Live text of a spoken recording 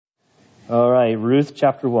All right, Ruth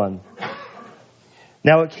chapter 1.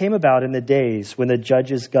 Now it came about in the days when the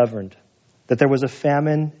judges governed that there was a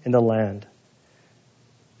famine in the land.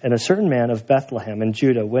 And a certain man of Bethlehem in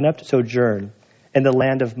Judah went up to sojourn in the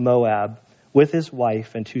land of Moab with his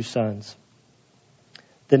wife and 2 sons.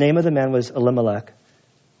 The name of the man was Elimelech,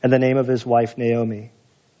 and the name of his wife Naomi.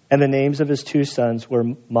 And the names of his 2 sons were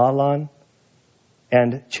Mahlon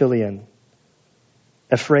and Chilion,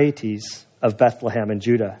 Euphrates of Bethlehem in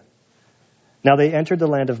Judah. Now they entered the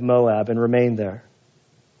land of Moab and remained there.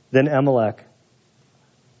 Then Elimelech,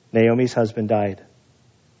 Naomi's husband, died,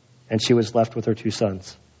 and she was left with her 2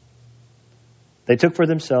 sons. They took for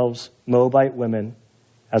themselves Moabite women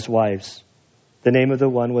as wives. The name of the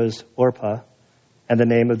one was Orpah, and the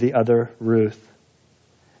name of the other Ruth.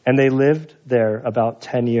 And they lived there about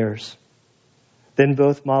 10 years. Then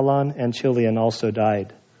both Mahlon and Chilion also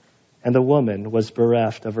died, and the woman was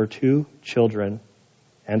bereft of her 2 children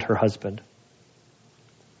and her husband.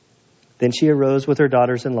 Then she arose with her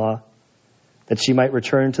daughters-in-law, that she might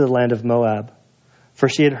return to the land of Moab. For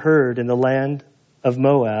she had heard in the land of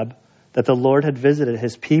Moab that the Lord had visited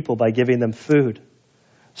his people by giving them food.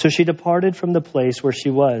 So she departed from the place where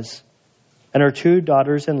she was, and her 2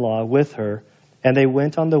 daughters-in-law with her, and they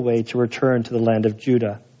went on the way to return to the land of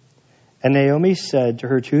Judah. And Naomi said to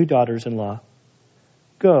her 2 daughters-in-law,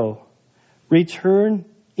 "Go, return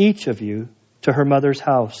each of you to her mother's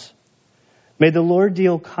house. May the Lord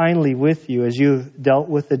deal kindly with you as you dealt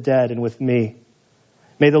with the dead and with me.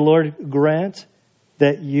 May the Lord grant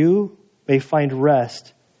that you may find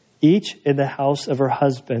rest, each in the house of her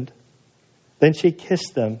husband." Then she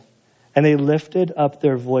kissed them, and they lifted up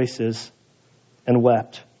their voices and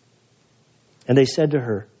wept. And they said to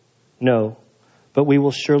her, "No, but we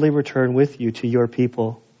will surely return with you to your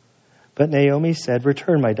people." But Naomi said,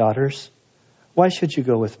 "Return, my daughters. Why should you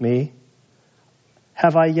go with me?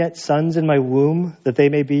 Have I yet sons in my womb, that they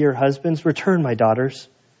may be your husbands? Return, my daughters.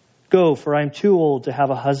 Go, for I am too old to have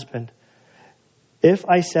a husband. If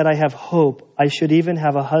I said I have hope, I should even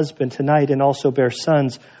have a husband tonight and also bear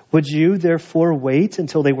sons. Would you therefore wait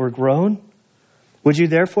until they were grown? Would you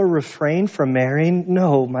therefore refrain from marrying?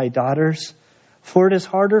 No, my daughters, for it is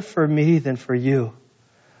harder for me than for you.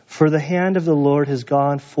 For the hand of the Lord has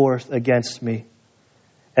gone forth against me."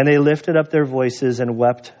 And they lifted up their voices and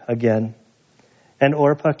wept again. And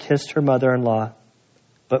Orpah kissed her mother-in-law,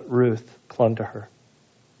 but Ruth clung to her.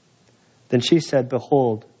 Then she said,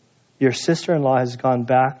 "Behold, your sister-in-law has gone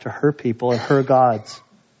back to her people and her gods.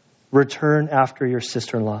 Return after your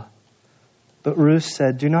sister-in-law." But Ruth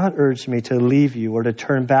said, "Do not urge me to leave you or to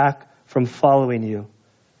turn back from following you.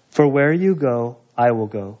 For where you go, I will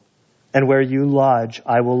go, and where you lodge,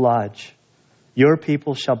 I will lodge. Your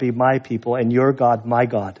people shall be my people, and your God my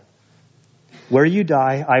God. Where you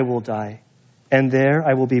die, I will die, and there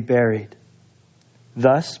I will be buried.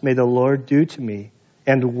 Thus may the Lord do to me,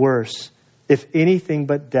 and worse, if anything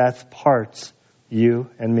but death parts you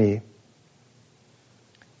and me."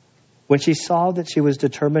 When she saw that she was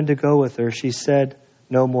determined to go with her, she said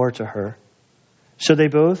no more to her. So they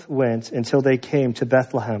both went until they came to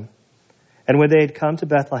Bethlehem. And when they had come to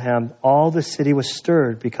Bethlehem, all the city was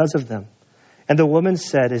stirred because of them. And the woman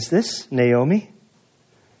said, "Is this Naomi?"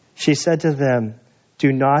 She said to them,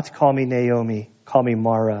 "Do not call me Naomi, call me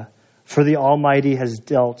Mara, for the Almighty has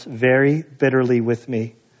dealt very bitterly with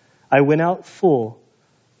me. I went out full,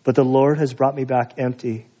 but the Lord has brought me back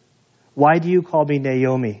empty. Why do you call me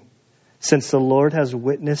Naomi? Since the Lord has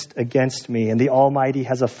witnessed against me, and the Almighty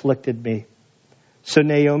has afflicted me." So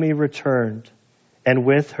Naomi returned, and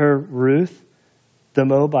with her Ruth the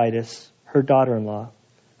Moabitess, her daughter-in-law,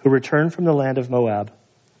 who returned from the land of Moab.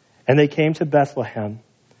 And they came to Bethlehem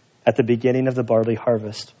at the beginning of the barley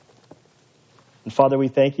harvest. And Father, we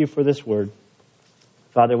thank you for this word.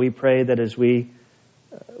 Father, we pray that as we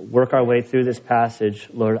work our way through this passage,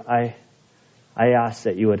 Lord, I ask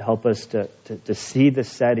that you would help us to see the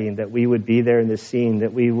setting, that we would be there in the scene,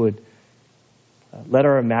 that we would let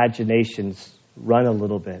our imaginations run a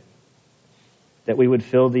little bit, that we would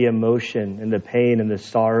feel the emotion and the pain and the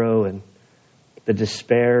sorrow and the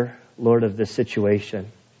despair, Lord, of the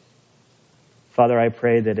situation. Father, I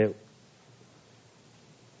pray that it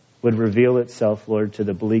would reveal itself, Lord, to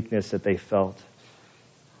the bleakness that they felt.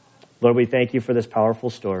 Lord, we thank you for this powerful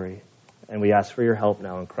story, and we ask for your help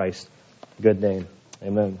now in Christ's good name.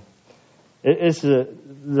 Amen.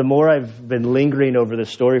 The more I've been lingering over this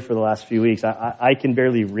story for the last few weeks, I can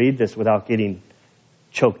barely read this without getting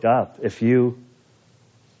choked up. If you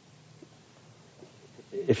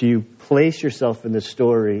place yourself in the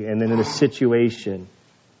story and then in a situation,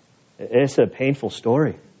 it's a painful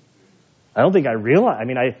story. I don't think I realize.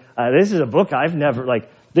 This is a book I've never,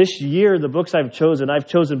 This year, the books I've chosen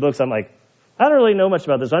books I'm like, I don't really know much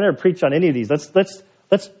about this. I never preached on any of these. Let's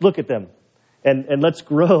look at them and let's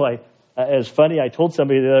grow. It's funny, I told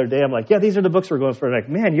somebody the other day, I'm like, yeah, these are the books we're going for. I'm like,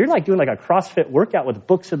 man, you're like doing like a CrossFit workout with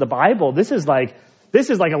books of the Bible. This is like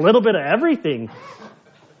a little bit of everything.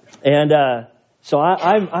 And so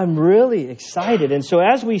I'm really excited. And so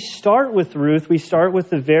as we start with Ruth, we start with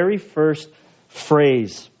the very first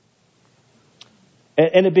phrase.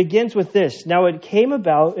 And it begins with this. Now it came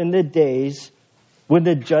about in the days when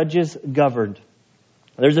the judges governed.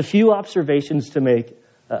 There's a few observations to make.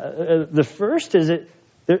 The first is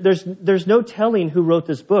there's no telling who wrote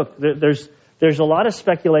this book. There's a lot of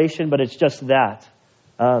speculation, but it's just that.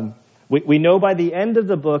 We know by the end of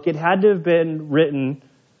the book it had to have been written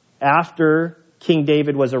after King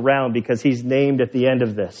David was around because he's named at the end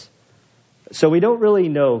of this. So we don't really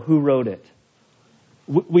know who wrote it.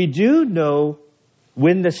 We do know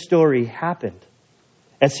when the story happened.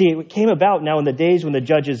 And see, it came about now in the days when the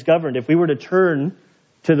judges governed. If we were to turn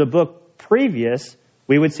to the book previous,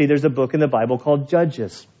 we would see there's a book in the Bible called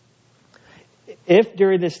Judges. If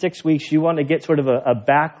during the 6 weeks you want to get sort of a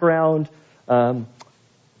background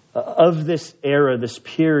of this era, this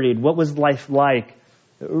period, what was life like,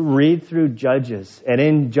 read through Judges. And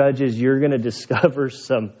in Judges, you're going to discover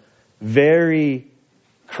some very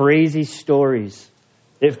crazy stories.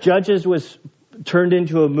 If Judges was turned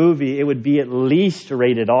into a movie, it would be at least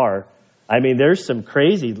rated R. I mean, there's some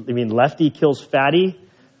crazy. I mean, lefty kills fatty.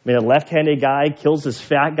 I mean, a left-handed guy kills this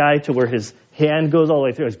fat guy to where his hand goes all the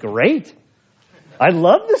way through. It's great. I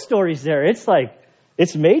love the stories there. It's like,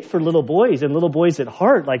 it's made for little boys and little boys at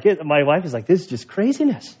heart. Like my wife is like, this is just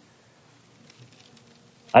craziness.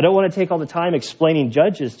 I don't want to take all the time explaining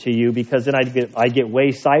Judges to you because then I get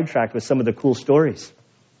way sidetracked with some of the cool stories.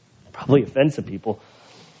 Probably offend some people.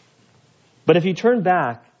 But if you turn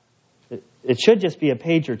back, it should just be a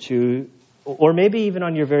page or two, or maybe even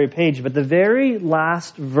on your very page. But the very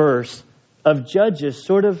last verse of Judges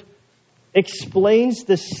sort of explains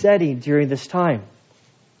the setting during this time.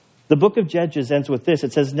 The book of Judges ends with this.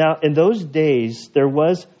 It says, now in those days there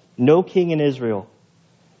was no king in Israel.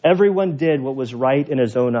 Everyone did what was right in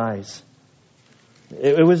his own eyes.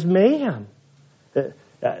 It was mayhem.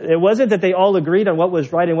 It wasn't that they all agreed on what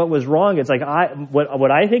was right and what was wrong. It's like,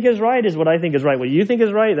 what I think is right is what I think is right. What you think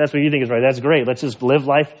is right, that's what you think is right. That's great. Let's just live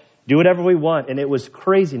life, do whatever we want. And it was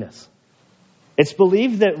craziness. It's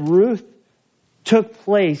believed that Ruth took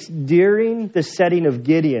place during the setting of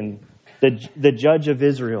Gideon, the judge of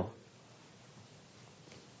Israel.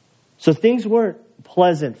 So things weren't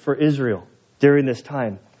pleasant for Israel during this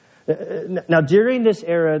time. Now, during this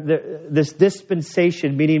era, this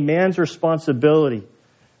dispensation, meaning man's responsibility,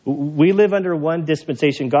 we live under one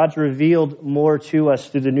dispensation. God's revealed more to us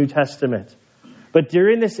through the New Testament. But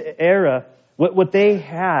during this era, what they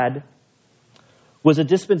had was a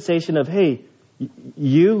dispensation of, hey,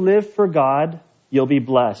 you live for God, you'll be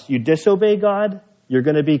blessed. You disobey God, you're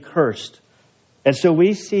going to be cursed. And so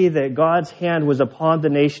we see that God's hand was upon the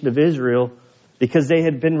nation of Israel because they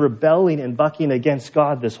had been rebelling and bucking against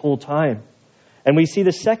God this whole time. And we see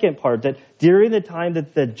the second part, that during the time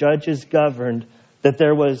that the judges governed, that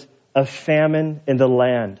there was a famine in the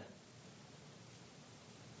land.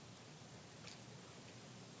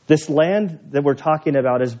 This land that we're talking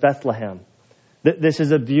about is Bethlehem. This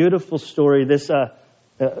is a beautiful story. This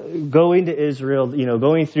going to Israel,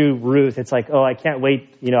 going through Ruth, it's like, oh, I can't wait.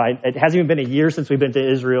 It hasn't even been a year since we've been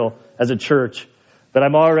to Israel as a church. But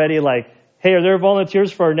I'm already like, hey, are there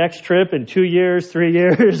volunteers for our next trip in 2 years, 3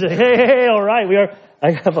 years? Hey, all right.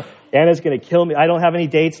 Anna's going to kill me. I don't have any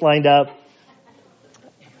dates lined up.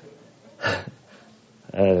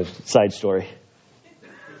 Side story.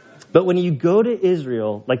 But when you go to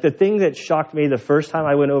Israel, like the thing that shocked me the first time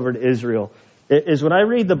I went over to Israel is when I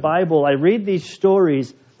read the Bible, I read these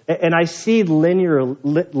stories and I see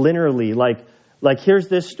linearly, like here's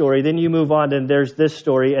this story, then you move on and there's this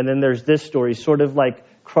story and then there's this story, sort of like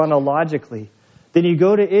chronologically. Then you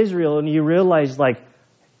go to Israel and you realize like,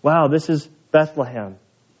 wow, this is Bethlehem.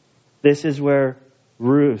 This is where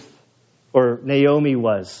Ruth or Naomi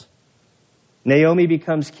was. Naomi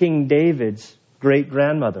becomes King David's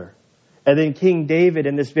great-grandmother. And then King David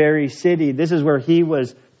in this very city, this is where he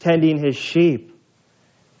was tending his sheep.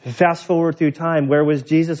 Fast forward through time, where was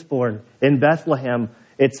Jesus born? In Bethlehem.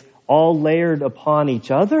 It's all layered upon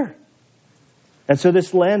each other. And so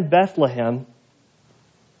this land, Bethlehem,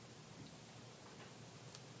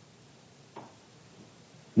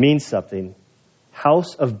 means something.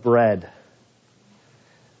 House of bread.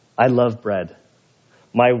 I love bread.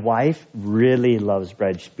 My wife really loves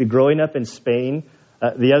bread. Growing up in Spain,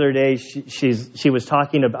 The other day, she was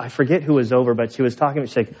talking about, I forget who was over, but she was talking,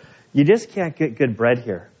 she's like, you just can't get good bread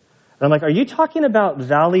here. And I'm like, are you talking about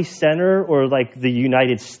Valley Center or like the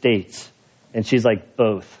United States? And she's like,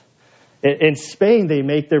 both. In Spain, they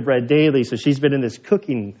make their bread daily, so she's been in this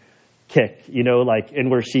cooking kick, and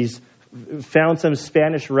where she's found some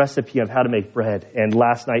Spanish recipe of how to make bread. And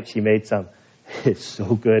last night she made some. It's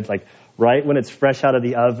so good, like right when it's fresh out of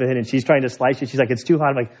the oven, and she's trying to slice it. She's like, it's too hot.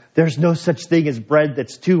 I'm like, there's no such thing as bread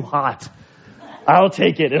that's too hot. I'll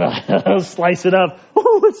take it, and I'll slice it up.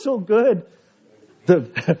 Oh, it's so good.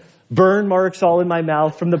 The burn marks all in my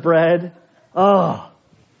mouth from the bread. Oh.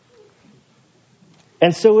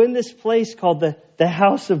 And so in this place called the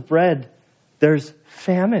house of bread, there's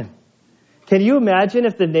famine. Can you imagine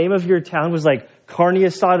if the name of your town was like Carne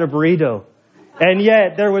Asada Burrito? And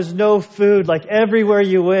yet there was no food. Like everywhere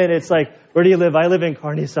you went, it's like, where do you live? I live in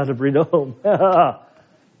Carne Asada Burrito.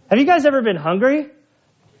 Have you guys ever been hungry?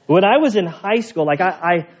 When I was in high school, like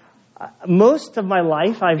I most of my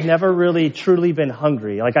life, I've never really truly been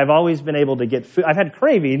hungry. Like I've always been able to get food. I've had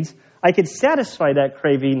cravings. I could satisfy that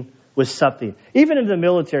craving with something. Even in the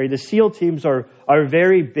military, the SEAL teams are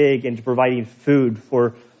very big into providing food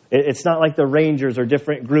for. It's not like the Rangers or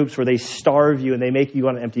different groups where they starve you and they make you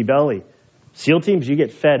on an empty belly. SEAL teams, you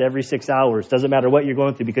get fed every 6 hours. Doesn't matter what you're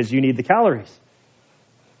going through because you need the calories.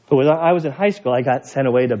 But when I was in high school, I got sent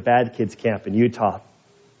away to Bad Kids Camp in Utah.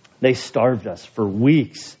 They starved us for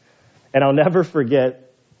weeks. And I'll never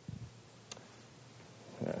forget,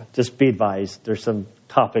 just be advised, there's some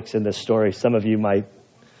topics in this story. Some of you might,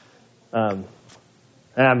 and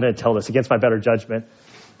I'm going to tell this against my better judgment.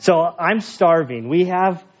 So I'm starving. We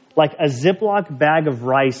have like a Ziploc bag of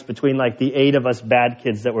rice between like the 8 of us bad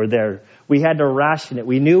kids that were there. We had to ration it.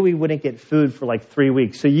 We knew we wouldn't get food for like 3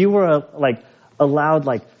 weeks. So you were like allowed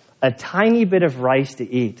like a tiny bit of rice to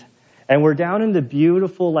eat. And we're down in the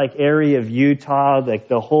beautiful like area of Utah, like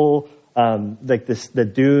the whole,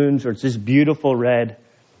 the dunes, or it's just beautiful red.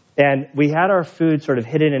 And we had our food sort of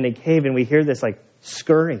hidden in a cave, and we hear this like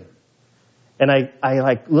scurrying. And I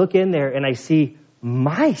like look in there and I see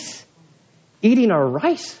mice eating our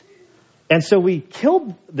rice. And so we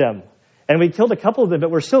killed them. And we killed a couple of them,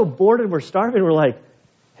 but we're so bored and we're starving. We're like,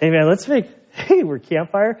 hey man, we're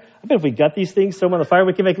campfire. I bet if we gut these things, throw them on the fire,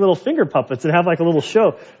 we can make little finger puppets and have like a little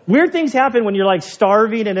show. Weird things happen when you're like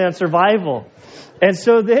starving and in survival. And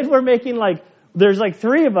so then we're making like, there's like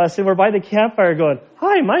 3 of us and we're by the campfire going,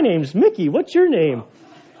 hi, my name's Mickey. What's your name?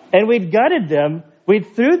 And we'd gutted them.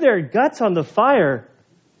 We'd threw their guts on the fire.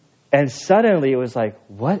 And suddenly it was like,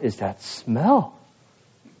 what is that smell?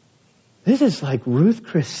 This is like Ruth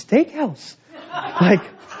Chris Steakhouse. Like,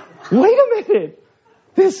 wait a minute.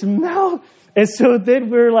 This smell. And so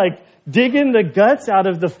then we're like digging the guts out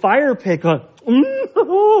of the fire pit going,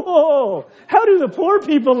 how do the poor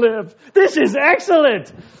people live? This is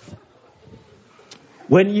excellent.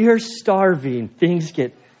 When you're starving, things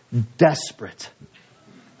get desperate.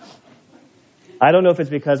 I don't know if it's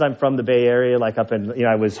because I'm from the Bay Area, like up in,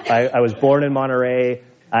 I was born in Monterey.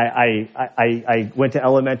 I went to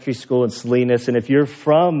elementary school in Salinas. And if you're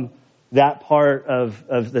from that part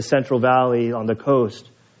of the Central Valley on the coast,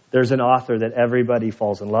 there's an author that everybody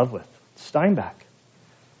falls in love with, Steinbeck.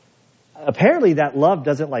 Apparently that love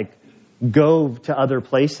doesn't like go to other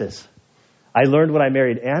places. I learned when I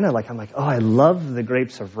married Anna, I'm like, oh, I love The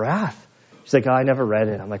Grapes of Wrath. She's like, oh, I never read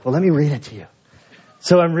it. I'm like, well, let me read it to you.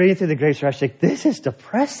 So I'm reading through The Grapes of Wrath. She's like, this is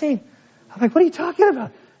depressing. I'm like, what are you talking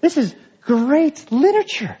about? This is great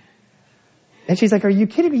literature. And she's like, are you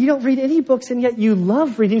kidding me? You don't read any books, and yet you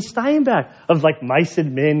love reading Steinbeck of like Mice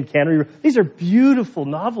and Men, Cannery. These are beautiful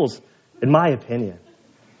novels, in my opinion.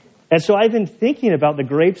 And so I've been thinking about the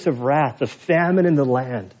grapes of wrath, the famine in the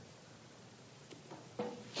land.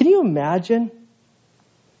 Can you imagine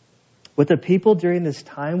what the people during this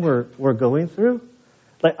time were going through?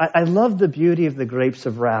 Like I love the beauty of the grapes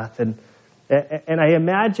of wrath, and I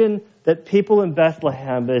imagine that people in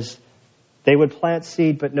Bethlehem, as they would plant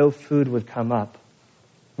seed, but no food would come up.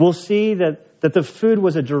 We'll see that the food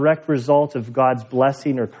was a direct result of God's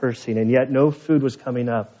blessing or cursing, and yet no food was coming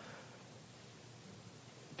up.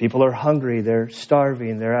 People are hungry, they're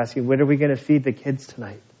starving, they're asking, when are we going to feed the kids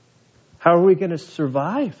tonight? How are we going to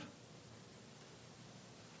survive?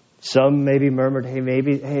 Some maybe murmured,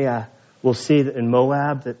 we'll see that in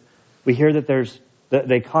Moab, that we hear that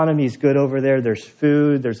the economy is good over there, there's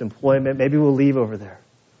food, there's employment, maybe we'll leave over there.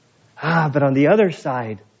 But on the other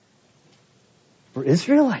side, we're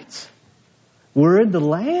Israelites. We're in the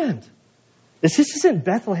land. This isn't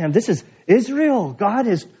Bethlehem. This is Israel. God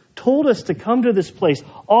has told us to come to this place.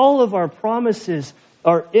 All of our promises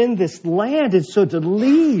are in this land. And so to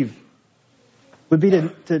leave would be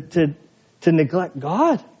to neglect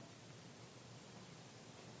God.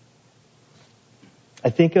 I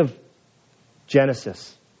think of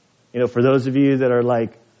Genesis. For those of you that are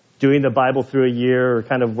like doing the Bible through a year or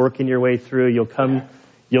kind of working your way through, you'll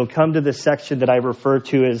come to the section that I refer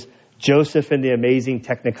to as Joseph and the Amazing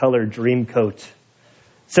Technicolor Dreamcoat.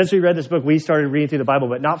 Since we read this book, we started reading through the Bible,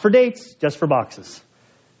 but not for dates, just for boxes.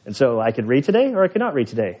 And so I could read today or I could not read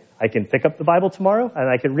today. I can pick up the Bible tomorrow and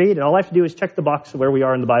I can read, and all I have to do is check the box of where we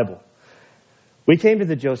are in the Bible. We came to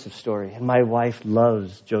the Joseph story, and my wife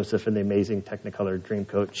loves Joseph and the Amazing Technicolor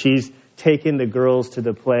Dreamcoat. She's taken the girls to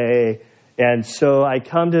the play, and so I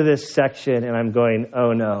come to this section and I'm going,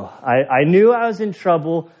 oh no. I knew I was in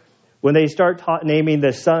trouble when they start naming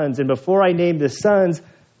the sons, and before I named the sons,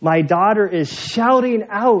 my daughter is shouting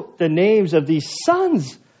out the names of these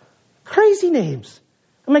sons. Crazy names.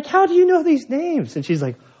 I'm like, how do you know these names? And she's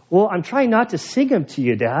like, well, I'm trying not to sing them to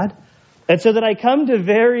you, Dad. And so then I come to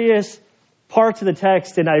various parts of the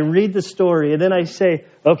text and I read the story and then I say,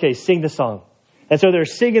 okay, sing the song. And so they're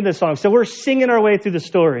singing the song. So we're singing our way through the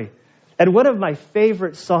story. And one of my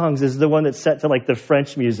favorite songs is the one that's set to like the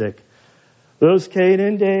French music. Those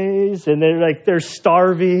Canaan days. And they're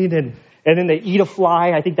starving and then they eat a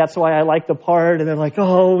fly. I think that's why I like the part. And they're like,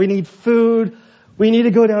 oh, we need food. We need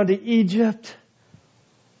to go down to Egypt.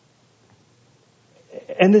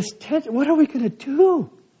 And this tension, what are we going to do?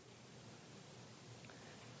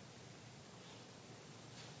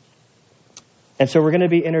 And so we're going to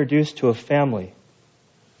be introduced to a family.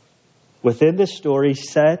 Within this story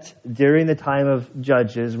set during the time of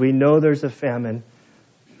Judges, we know there's a famine.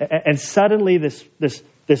 And suddenly this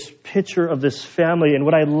picture of this family. And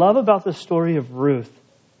what I love about the story of Ruth,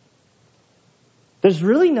 there's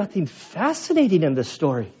really nothing fascinating in this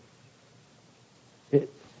story.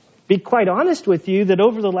 Be quite honest with you that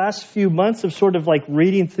over the last few months of sort of like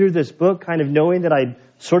reading through this book, kind of knowing that I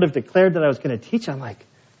sort of declared that I was going to teach, I'm like,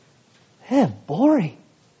 boring.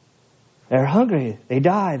 They're hungry. They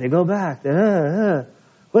die. They go back.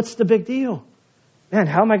 What's the big deal? Man,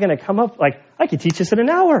 how am I going to come up? Like, I could teach this in an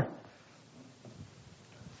hour.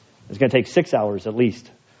 It's going to take 6 hours at least.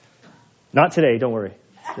 Not today, don't worry.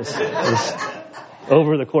 This is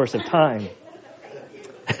over the course of time.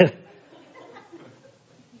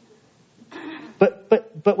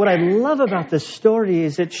 But what I love about this story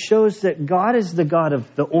is it shows that God is the God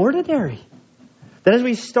of the ordinary. That as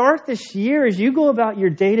we start this year, as you go about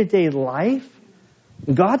your day-to-day life,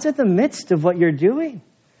 God's in the midst of what you're doing.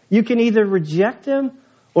 You can either reject Him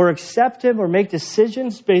or accept Him or make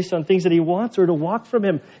decisions based on things that He wants or to walk from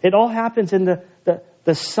Him. It all happens in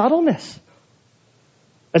the subtleness.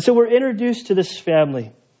 And so we're introduced to this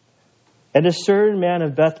family. And a certain man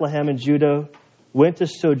of Bethlehem in Judah went to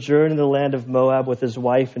sojourn in the land of Moab with his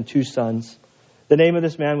wife and 2 sons. The name of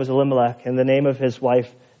this man was Elimelech, and the name of his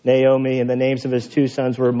wife Naomi, and the names of his 2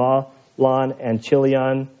 sons were Mahlon and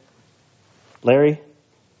Chilion. Larry?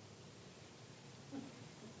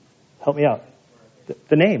 Help me out.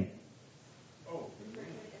 The name.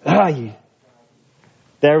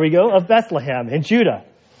 There we go, of Bethlehem in Judah.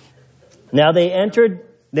 Now they entered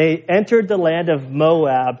the land of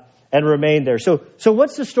Moab and remained there. So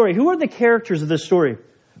what's the story? Who are the characters of this story?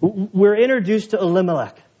 We're introduced to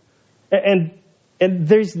Elimelech. And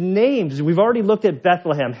there's names. We've already looked at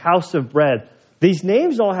Bethlehem, house of bread. These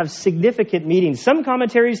names all have significant meanings. Some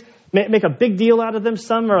commentaries make a big deal out of them.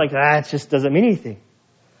 Some are like, it just doesn't mean anything.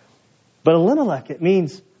 But Elimelech, it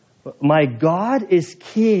means, my God is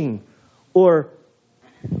king, or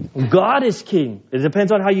God is king. It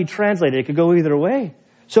depends on how you translate it. It could go either way.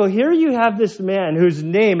 So here you have this man whose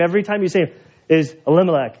name, every time you say it, is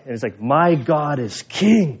Elimelech. And it's like, my God is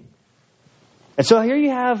king. And so here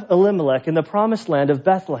you have Elimelech in the promised land of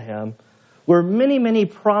Bethlehem, where many, many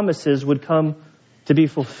promises would come to be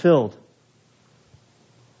fulfilled.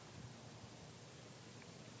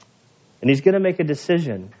 And he's going to make a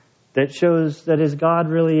decision that shows that his God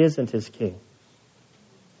really isn't his king.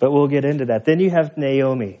 But we'll get into that. Then you have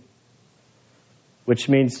Naomi, which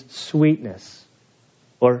means sweetness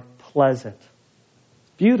or pleasant.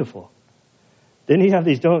 Beautiful. Then you have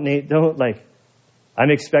these, I'm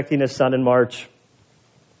expecting a son in March.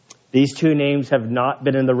 These 2 names have not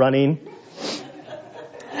been in the running.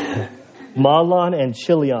 Mahlon and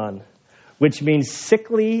Chilion, which means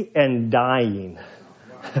sickly and dying.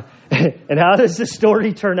 And how does the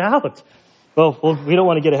story turn out? Well, we don't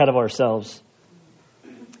want to get ahead of ourselves.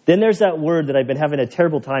 Then there's that word that I've been having a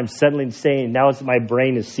terrible time settling saying. Now my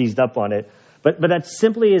brain is seized up on it. But that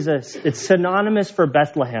simply it's synonymous for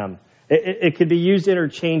Bethlehem. It could be used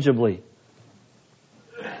interchangeably.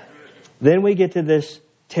 Then we get to this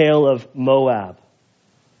tale of Moab.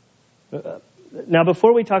 Now,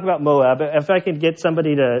 before we talk about Moab, if I can get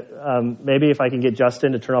somebody to, maybe if I can get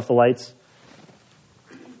Justin to turn off the lights.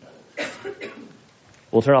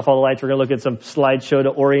 We'll turn off all the lights. We're going to look at some slideshow to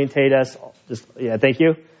orientate us. Thank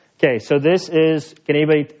you. Okay, so this is, can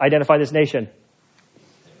anybody identify this nation?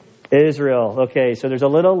 Israel. Okay, so there's a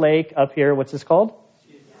little lake up here. What's this called?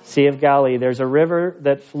 Sea of Galilee. There's a river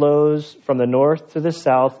that flows from the north to the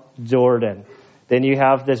south, Jordan. Then you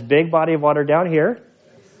have this big body of water down here,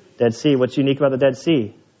 Dead Sea. What's unique about the Dead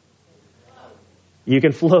Sea? You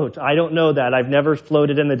can float. I don't know that. I've never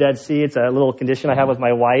floated in the Dead Sea. It's a little condition I have with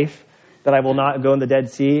my wife, that I will not go in the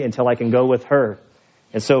Dead Sea until I can go with her.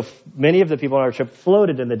 And so many of the people on our trip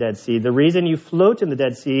floated in the Dead Sea. The reason you float in the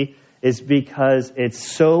Dead Sea is because it's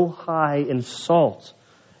so high in salt.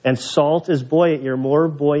 And salt is buoyant. You're more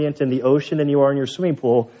buoyant in the ocean than you are in your swimming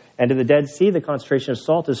pool. And in the Dead Sea, the concentration of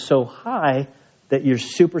salt is so high that you're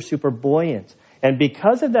super, super buoyant. And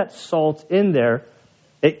because of that salt in there,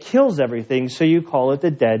 it kills everything. So you call it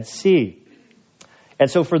the Dead Sea. And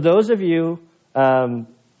so for those of you, I'm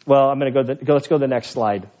going to let's go to the next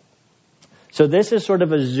slide. So this is sort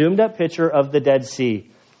of a zoomed up picture of the Dead Sea.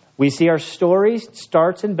 We see our story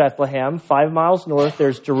starts in Bethlehem, 5 miles north.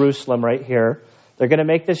 There's Jerusalem right here. They're going to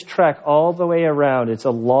make this trek all the way around. It's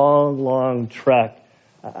a long, long trek.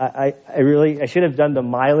 I should have done the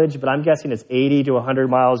mileage, but I'm guessing it's 80 to 100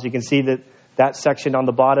 miles. You can see that section on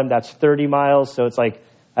the bottom, that's 30 miles. So it's like,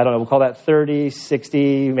 I don't know, we'll call that 30,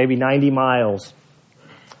 60, maybe 90 miles.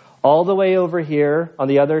 All the way over here, on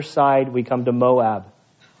the other side, we come to Moab.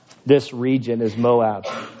 This region is Moab.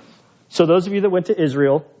 So those of you that went to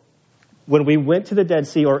Israel, when we went to the Dead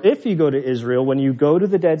Sea, or if you go to Israel, when you go to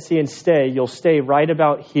the Dead Sea and stay, you'll stay right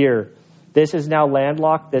about here. This is now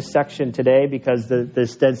landlocked, this section today, because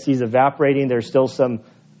this Dead Sea is evaporating. There's still some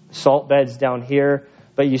salt beds down here.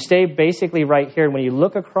 But you stay basically right here. And when you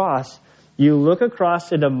look across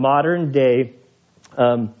into modern day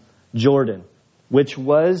Jordan, which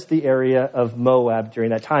was the area of Moab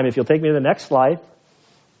during that time. If you'll take me to the next slide.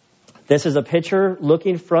 This is a picture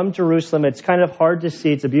looking from Jerusalem. It's kind of hard to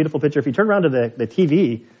see. It's a beautiful picture. If you turn around to the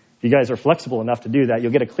TV, if you guys are flexible enough to do that,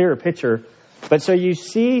 you'll get a clearer picture. But so you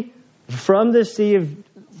see from the sea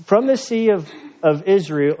of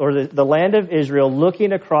Israel, or the land of Israel,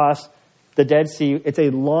 looking across the Dead Sea, it's a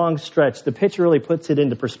long stretch. The picture really puts it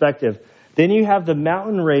into perspective. Then you have the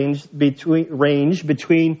mountain range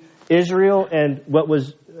between Israel and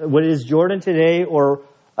what is Jordan today, or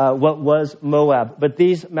what was Moab. But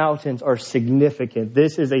these mountains are significant.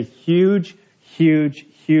 This is a huge, huge,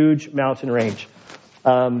 huge mountain range.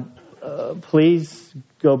 Please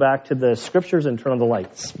go back to the scriptures and turn on the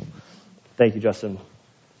lights. Thank you, Justin.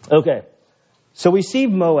 Okay. So we see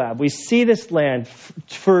Moab. We see this land.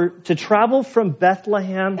 To travel from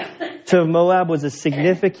Bethlehem to Moab was a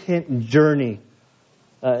significant journey.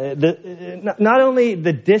 Not only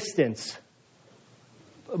the distance,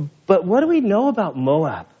 but what do we know about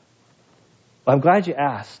Moab? I'm glad you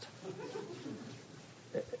asked.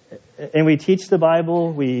 And we teach the Bible.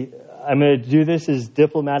 I'm going to do this as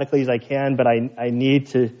diplomatically as I can, but I need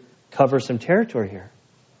to cover some territory here.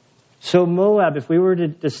 So Moab, if we were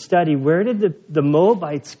to study, where did the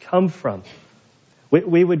Moabites come from?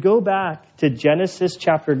 We would go back to Genesis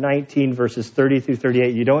chapter 19, verses 30 through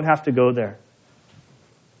 38. You don't have to go there.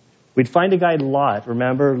 We'd find a guy, Lot.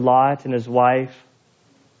 Remember Lot and his wife?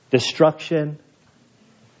 Destruction.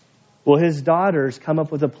 Well, his daughters come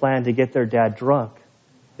up with a plan to get their dad drunk.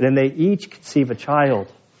 And then they each conceive a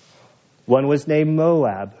child. One was named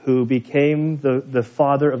Moab, who became the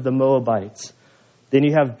father of the Moabites. Then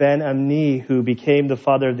you have Ben-Ammi, who became the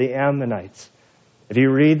father of the Ammonites. If you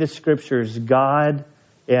read the scriptures, God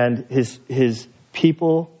and his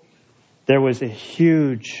people, there was a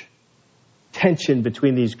huge tension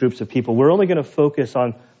between these groups of people. We're only going to focus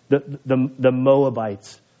on the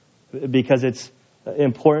Moabites because it's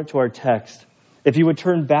important to our text. If you would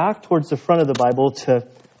turn back towards the front of the Bible to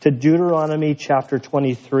Deuteronomy chapter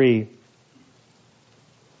 23.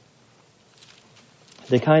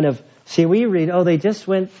 They kind of, we read, they just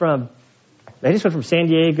went from San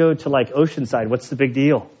Diego to like Oceanside. What's the big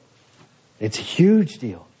deal? It's a huge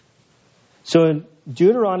deal. So in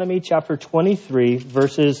Deuteronomy chapter 23,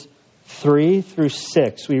 verses 3 through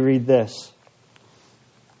 6, we read this.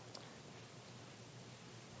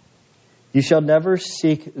 You shall never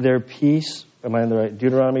seek their peace. Am I in the right?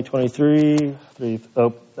 Deuteronomy 23, 3.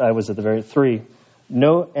 Oh, I was at the very 3.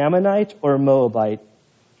 No Ammonite or Moabite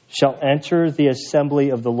shall enter the assembly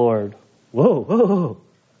of the Lord. Whoa.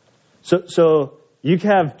 So you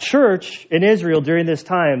have church in Israel during this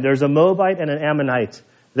time. There's a Moabite and an Ammonite.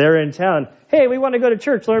 They're in town. Hey, we want to go to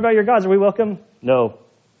church, learn about your gods. Are we welcome? No.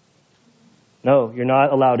 No, you're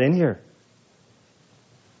not allowed in here.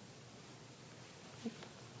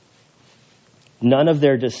 None of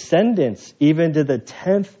their descendants, even to the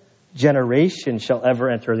 10th generation, shall ever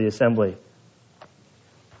enter the assembly.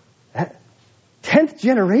 10th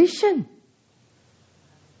generation?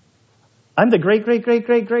 I'm the great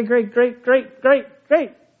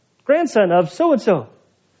grandson of so-and-so.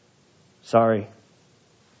 Sorry.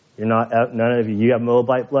 You're not, none of you. You have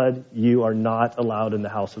Moabite blood. You are not allowed in the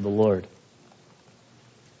house of the Lord.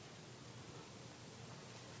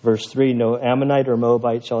 Verse 3, no Ammonite or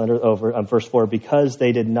Moabite shall enter over. Verse 4, because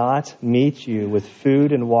they did not meet you with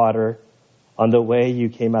food and water on the way you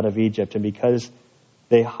came out of Egypt, and because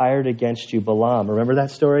they hired against you Balaam. Remember that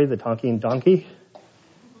story, the talking donkey?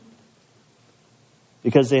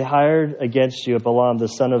 Because they hired against you Balaam, the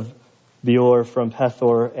son of Beor from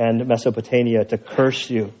Pethor and Mesopotamia, to curse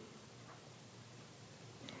you.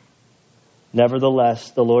 Nevertheless,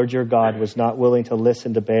 the Lord your God was not willing to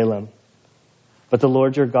listen to Balaam. But the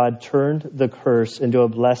Lord your God turned the curse into a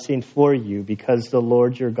blessing for you because the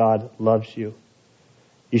Lord your God loves you.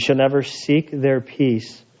 You shall never seek their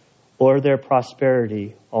peace or their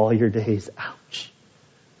prosperity all your days. Ouch.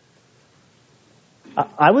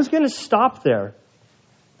 I was going to stop there.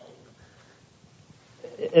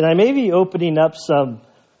 And I may be opening up some.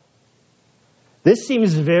 This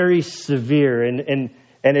seems very severe. And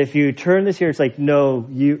if you turn this here, it's like, no,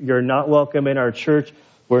 you're not welcome in our church.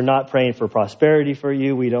 We're not praying for prosperity for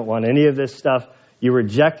you. We don't want any of this stuff. You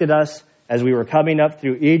rejected us as we were coming up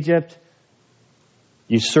through Egypt.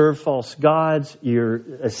 You serve false gods.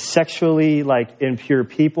 You're sexually impure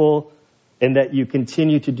people, and that you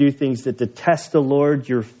continue to do things that detest the Lord.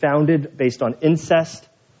 You're founded based on incest.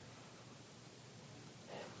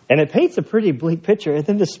 And it paints a pretty bleak picture. And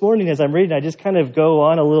then this morning as I'm reading, I just kind of go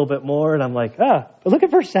on a little bit more, and I'm like, but look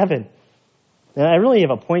at verse 7. And I really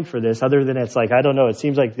have a point for this other than it's like, I don't know, it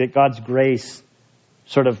seems like that God's grace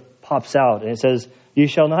sort of pops out. And it says, you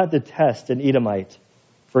shall not detest an Edomite,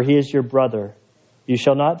 for he is your brother. You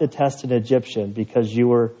shall not detest an Egyptian because you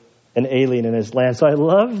were an alien in his land. So I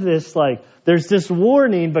love this, there's this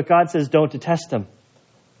warning, but God says, don't detest him.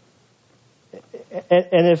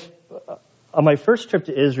 And if, on my first trip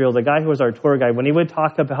to Israel, the guy who was our tour guide, when he would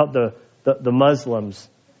talk about the Muslims,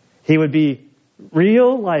 he would be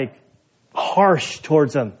real, harsh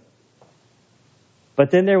towards them.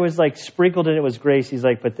 But then there was sprinkled in it was grace. He's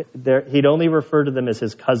like, he'd only refer to them as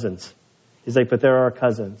his cousins. He's like, but they're our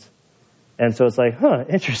cousins. And so it's like,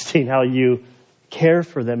 interesting how you care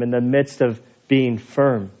for them in the midst of being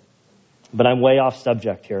firm. But I'm way off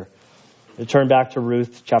subject here. We'll turn back to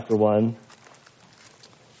Ruth chapter 1.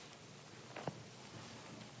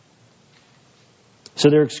 So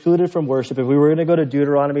they're excluded from worship. If we were going to go to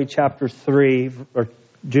Deuteronomy chapter 3, or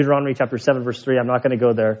Deuteronomy chapter 7, verse 3, I'm not going to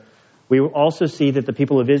go there. We will also see that the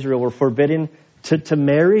people of Israel were forbidden to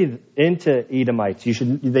marry into Edomites.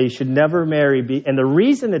 They should never marry. And the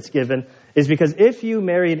reason it's given is because if you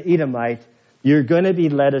marry an Edomite, you're going to be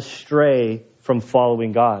led astray from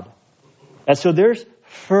following God. And so there's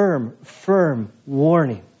firm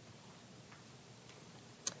warning.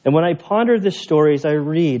 And when I ponder the stories, I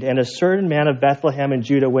read, and a certain man of Bethlehem in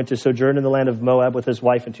Judah went to sojourn in the land of Moab with his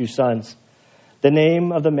wife and 2 sons. The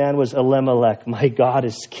name of the man was Elimelech, my God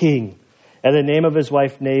is king. And the name of his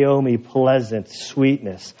wife Naomi, pleasant,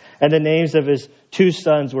 sweetness. And the names of his 2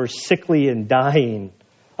 sons were sickly and dying,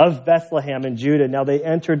 of Bethlehem in Judah. Now they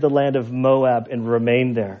entered the land of Moab and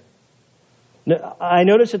remained there. Now, I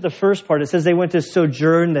noticed at the first part, it says they went to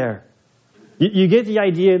sojourn there. You get the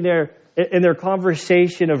idea in their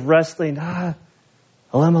conversation of wrestling.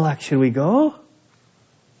 Elimelech, should we go?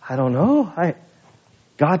 I don't know.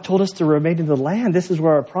 God told us to remain in the land. This is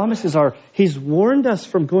where our promises are. He's warned us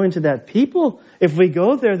from going to that people. If we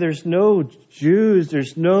go there, there's no Jews.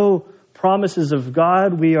 There's no promises of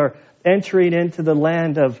God. We are entering into the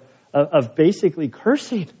land of basically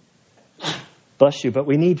cursing. Bless you, but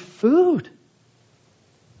we need food.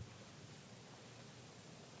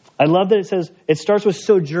 I love that it says, it starts with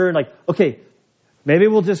sojourn. Okay, maybe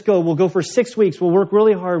we'll just go. We'll go for 6 weeks. We'll work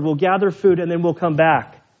really hard. We'll gather food and then we'll come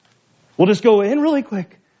back. We'll just go in really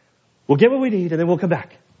quick. We'll get what we need and then we'll come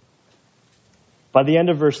back. By the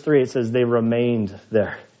end of verse 3, it says they remained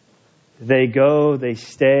there. They go, they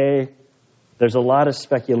stay. There's a lot of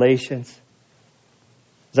speculations.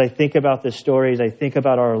 As I think about the stories, I think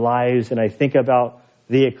about our lives and I think about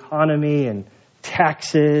the economy and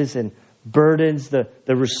taxes and burdens, the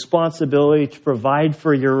responsibility to provide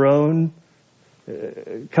for your own,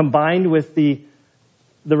 combined with the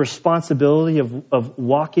responsibility of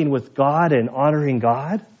walking with God and honoring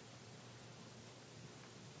God.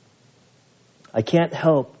 I can't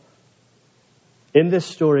help in this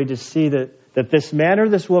story to see that this man or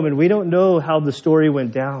this woman, we don't know how the story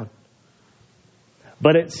went down.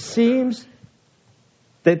 But it seems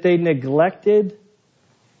that they neglected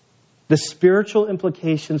the spiritual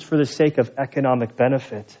implications for the sake of economic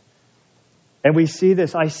benefit. And we see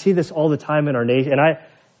this, I see this all the time in our nation.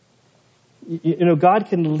 And God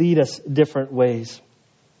can lead us different ways.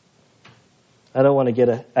 I don't want to get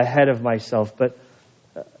ahead of myself, but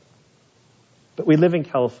we live in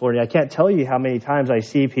California. I can't tell you how many times I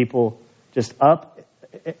see people just up,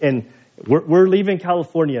 and we're leaving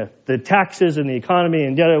California, the taxes and the economy,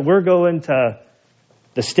 and we're going to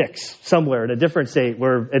the sticks somewhere in a different state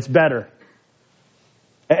where it's better.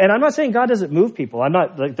 And I'm not saying God doesn't move people. I'm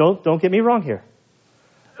not like, don't get me wrong here.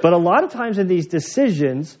 But a lot of times in these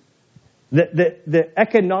decisions, the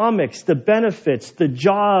economics, the benefits, the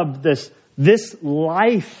job, this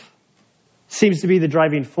life seems to be the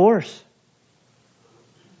driving force.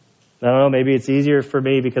 I don't know, maybe it's easier for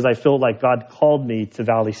me because I feel like God called me to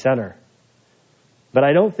Valley Center. But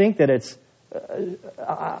I don't think that it's,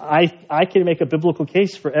 I can make a biblical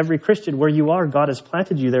case for every Christian. Where you are, God has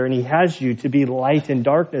planted you there, and He has you to be light in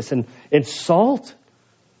darkness and salt.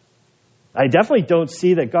 I definitely don't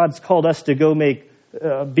see that God's called us to go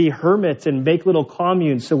be hermits and make little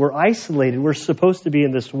communes so we're isolated. We're supposed to be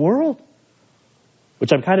in this world,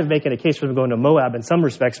 which I'm kind of making a case for them going to Moab in some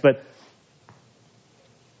respects, but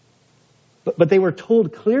they were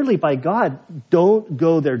told clearly by God, don't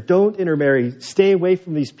go there, don't intermarry, stay away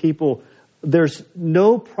from these people. There's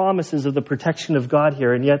no promises of the protection of God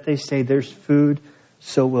here, and yet they say there's food,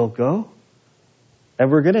 so we'll go. And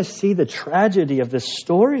we're going to see the tragedy of this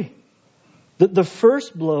story. The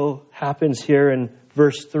first blow happens here in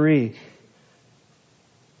verse 3.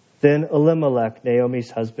 Then Elimelech, Naomi's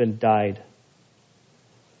husband, died,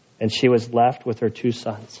 and she was left with her 2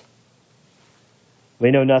 sons. We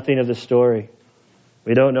know nothing of the story.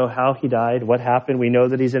 We don't know how he died, what happened. We know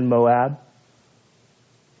that he's in Moab.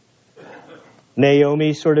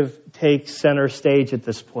 Naomi sort of takes center stage at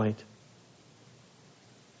this point.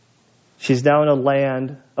 She's now in a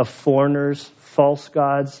land of foreigners, false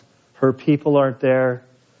gods. Her people aren't there.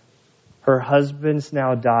 Her husband's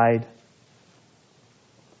now died.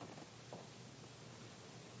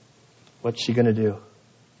 What's she going to do?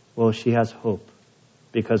 Well, she has hope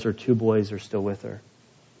because her 2 boys are still with her.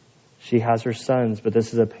 She has her sons, but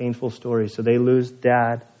this is a painful story. So they lose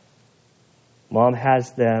dad. Mom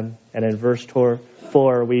has them. And in verse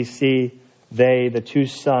 4, we see the 2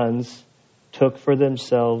 sons, took for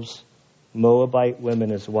themselves Moabite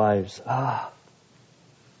women as wives.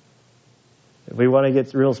 If we want to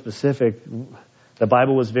get real specific, the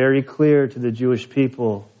Bible was very clear to the Jewish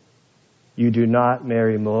people. You do not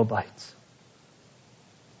marry Moabites.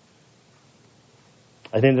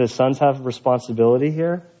 I think the sons have responsibility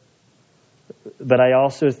here. But I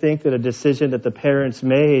also think that a decision that the parents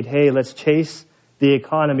made, hey, let's chase the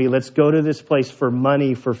economy. Let's go to this place for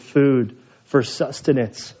money, for food, for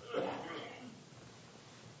sustenance.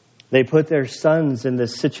 They put their sons in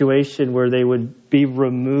this situation where they would be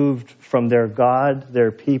removed from their God,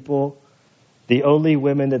 their people. The only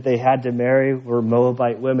women that they had to marry were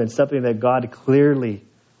Moabite women, something that God clearly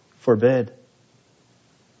forbid.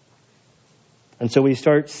 And so we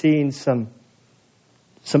start seeing some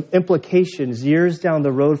implications years down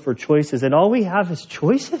the road for choices. And all we have is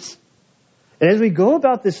choices. And as we go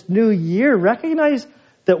about this new year, recognize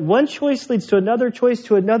that one choice leads to another choice,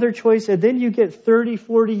 and then you get 30,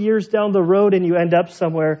 40 years down the road and you end up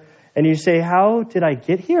somewhere and you say, how did I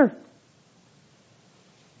get here?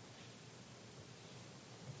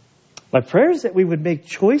 My prayer is that we would make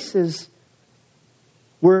choices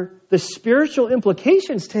where the spiritual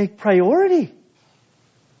implications take priority.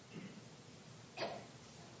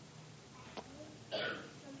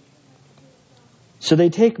 So they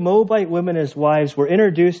take Moabite women as wives. We're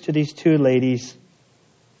introduced to these 2 ladies.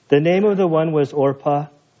 The name of the one was Orpah,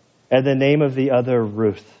 and the name of the other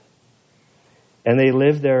Ruth. And they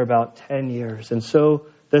lived there about 10 years. And so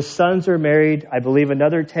the sons are married. I believe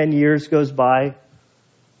another 10 years goes by.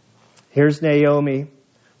 Here's Naomi.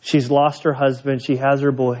 She's lost her husband. She has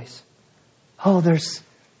her boys.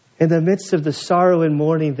 In the midst of the sorrow and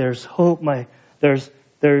mourning, there's hope. There's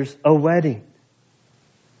a wedding.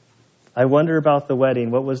 I wonder about the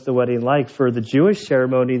wedding. What was the wedding like? For the Jewish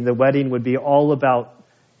ceremony, the wedding would be all about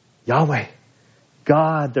Yahweh,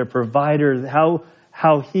 God, their provider,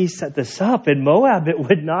 how He set this up. In Moab, it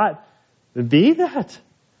would not be that.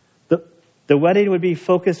 The wedding would be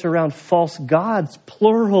focused around false gods,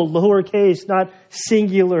 plural, lowercase, not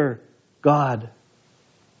singular God.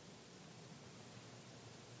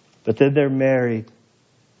 But then they're married.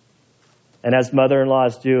 And as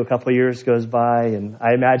mother-in-laws do, a couple of years goes by, and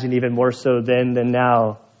I imagine even more so then than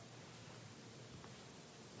now.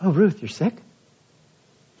 Oh, Ruth, you're sick?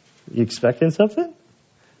 You expecting something?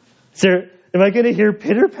 Am I going to hear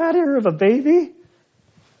pitter-patter of a baby?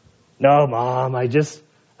 No, Mom, I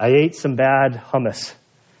ate some bad hummus.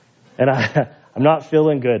 And I'm not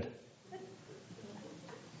feeling good.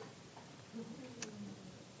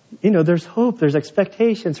 There's hope, there's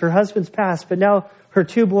expectations. Her husband's passed, but now her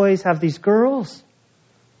 2 boys have these girls.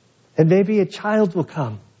 And maybe a child will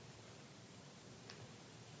come.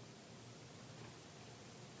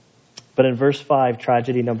 But in verse 5,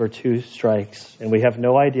 tragedy number 2 strikes, and we have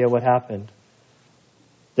no idea what happened.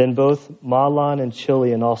 Then both Mahlon and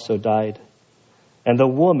Chilion also died. And the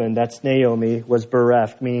woman, that's Naomi, was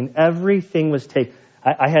bereft, meaning everything was taken.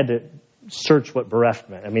 I had to search what bereft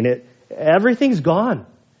meant. I mean, everything's gone.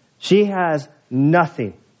 She has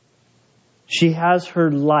nothing. She has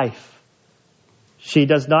her life. She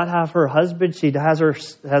does not have her husband. She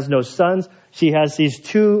has no sons. She has these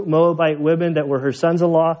 2 Moabite women that were her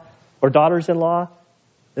sons-in-law or daughters-in-law.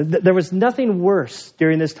 There was nothing worse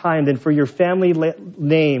during this time than for your family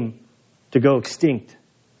name to go extinct.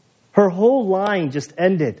 Her whole line just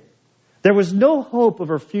ended. There was no hope of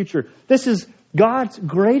her future. This is God's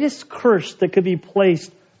greatest curse that could be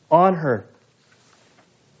placed on her.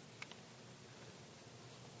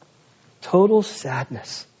 Total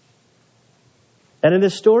sadness. And in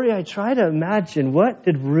this story, I try to imagine, what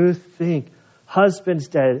did Ruth think? Husband's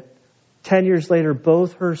dead. 10 years later,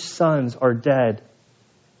 both her sons are dead.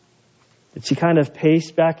 Did she kind of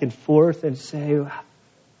pace back and forth and say,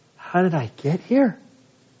 how did I get here?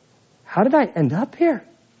 How did I end up here?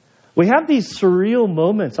 We have these surreal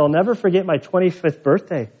moments. I'll never forget my 25th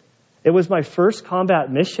birthday. It was my first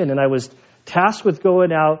combat mission, and I was tasked with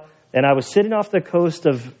going out, and I was sitting off the coast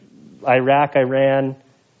of Iraq, Iran.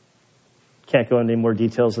 Can't go into any more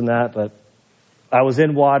details than that, but I was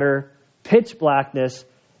in water, pitch blackness,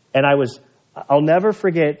 and I'll never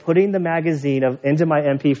forget putting the magazine into my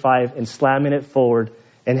MP5 and slamming it forward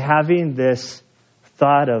and having this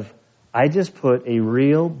thought of, I just put a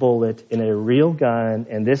real bullet in a real gun,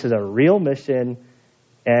 and this is a real mission,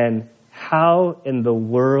 and how in the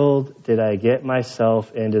world did I get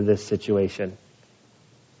myself into this situation?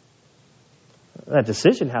 That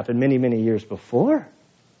decision happened many, many years before.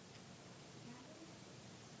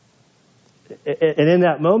 And in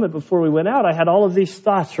that moment before we went out, I had all of these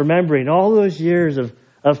thoughts, remembering all those years of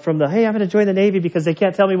from the, hey, I'm going to join the Navy because they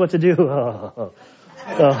can't tell me what to do.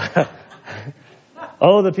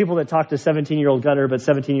 Oh, the people that talked to 17-year-old Gunner, but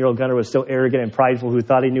 17-year-old Gunner was so arrogant and prideful who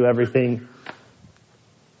thought he knew everything.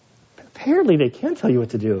 Apparently they can tell you what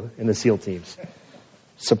to do in the SEAL teams.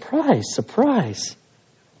 Surprise, surprise.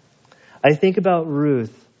 I think about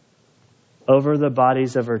Ruth over the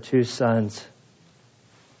bodies of her 2 sons.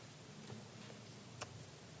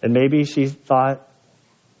 And maybe she thought,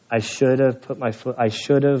 I should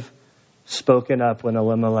have spoken up when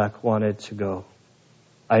Elimelech wanted to go.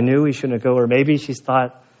 I knew he shouldn't go. Or maybe she's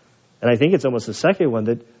thought, and I think it's almost the second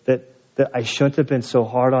one, that I shouldn't have been so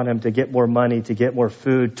hard on him to get more money, to get more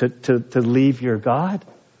food, to leave your God.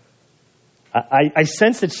 I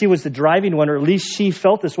sense that she was the driving one, or at least she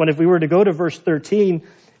felt this one. If we were to go to verse 13,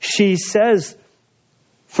 she says,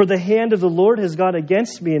 for the hand of the Lord has gone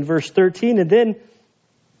against me in verse 13. And then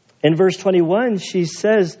in verse 21, she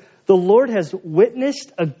says, the Lord has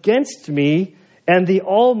witnessed against me, and the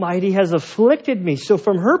Almighty has afflicted me. So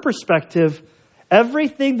from her perspective,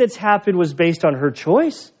 everything that's happened was based on her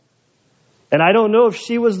choice. And I don't know if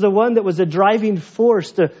she was the one that was a driving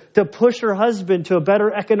force to push her husband to a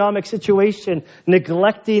better economic situation,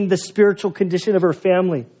 neglecting the spiritual condition of her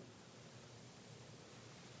family.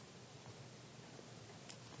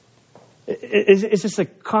 Is this a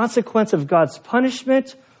consequence of God's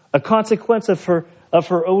punishment? A consequence of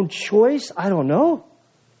her own choice? I don't know.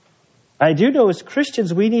 I do know as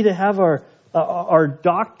Christians, we need to have our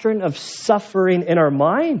doctrine of suffering in our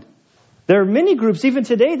mind. There are many groups, even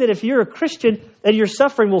today, that if you're a Christian and you're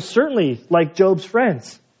suffering, well, certainly, like Job's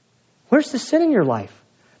friends. Where's the sin in your life?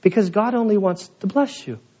 Because God only wants to bless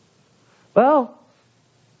you. Well,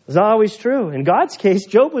 it's not always true. In God's case,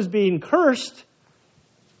 Job was being cursed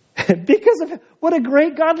because of what a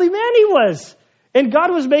great godly man he was. And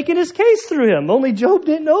God was making his case through him. Only Job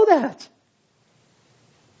didn't know that.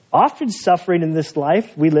 Often suffering in this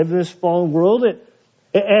life, we live in this fallen world,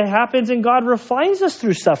 it happens and God refines us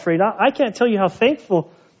through suffering. I can't tell you how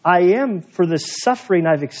thankful I am for the suffering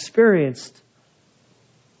I've experienced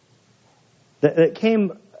that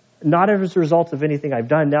came not as a result of anything I've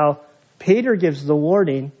done. Now, Peter gives the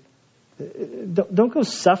warning Don't go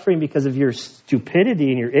suffering because of your stupidity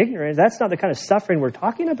and your ignorance. That's not the kind of suffering we're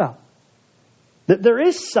talking about. There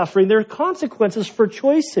is suffering. There are consequences for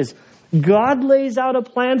choices. God lays out a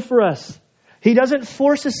plan for us. He doesn't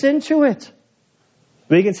force us into it.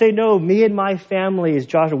 We can say, no, me and my family, as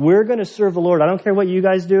Joshua, we're going to serve the Lord. I don't care what you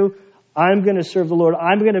guys do. I'm going to serve the Lord.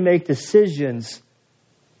 I'm going to make decisions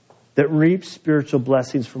that reap spiritual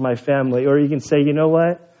blessings for my family. Or you can say, you know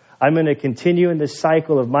what? I'm going to continue in this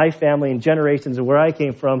cycle of my family and generations and where I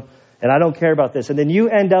came from, and I don't care about this. And then you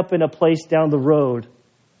end up in a place down the road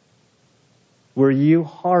where you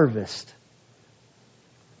harvest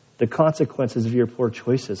the consequences of your poor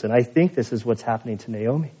choices. And I think this is what's happening to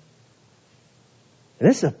Naomi. And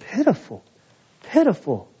this is a pitiful,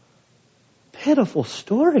 pitiful, pitiful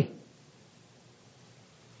story.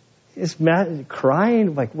 It's mad,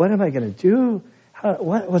 crying, like, what am I going to do?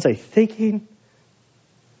 What was I thinking?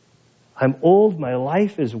 I'm old. My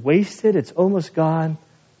life is wasted. It's almost gone.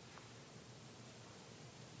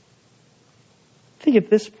 I think at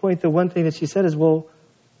this point, the one thing that she said is, well,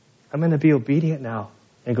 I'm going to be obedient now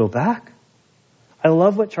and go back. I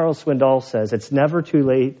love what Charles Swindoll says. It's never too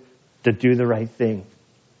late to do the right thing.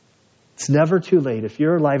 It's never too late. If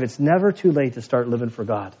you're alive, it's never too late to start living for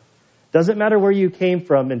God. Doesn't matter where you came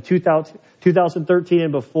from in 2013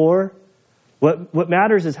 and before. What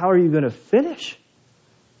matters is how are you going to finish?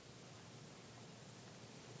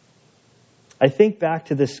 I think back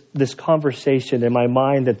to this conversation in my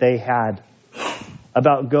mind that they had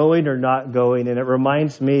about going or not going, and it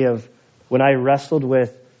reminds me of when I wrestled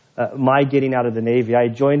with my getting out of the Navy. I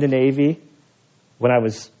joined the Navy when I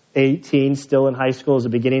was 18, still in high school. It was the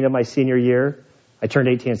beginning of my senior year. I turned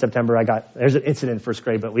 18 in September. There's an incident in first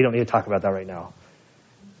grade, but we don't need to talk about that right now.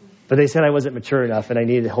 But they said I wasn't mature enough and I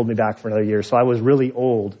needed to hold me back for another year. So I was really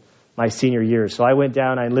old my senior year. So I went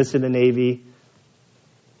down, I enlisted in the Navy.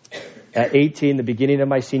 At 18, the beginning of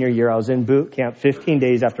my senior year, I was in boot camp 15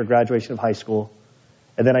 days after graduation of high school.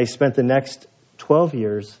 And then I spent the next 12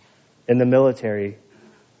 years in the military,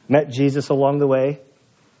 met Jesus along the way,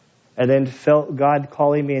 and then felt God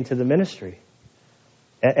calling me into the ministry.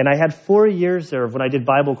 And I had 4 years there when I did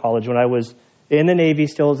Bible college, when I was in the Navy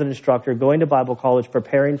still as an instructor, going to Bible college,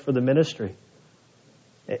 preparing for the ministry.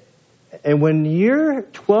 And when you're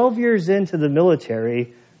 12 years into the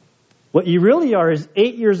military, what you really are is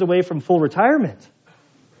 8 years away from full retirement.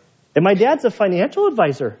 And my dad's a financial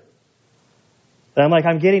advisor. And I'm like,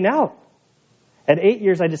 I'm getting out. At 8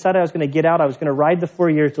 years, I decided I was going to get out. I was going to ride the 4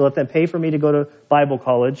 years to let them pay for me to go to Bible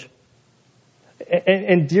college.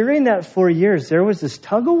 And during that 4 years, there was this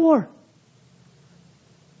tug of war.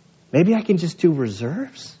 Maybe I can just do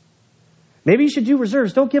reserves. Maybe you should do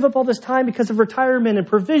reserves. Don't give up all this time because of retirement and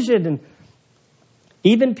provision. And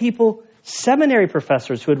even people, seminary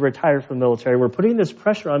professors who had retired from the military, were putting this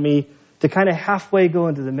pressure on me to kind of halfway go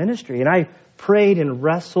into the ministry. And I prayed and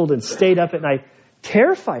wrestled and stayed up at night,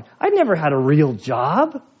 terrified. I'd never had a real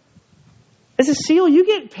job. As a SEAL, you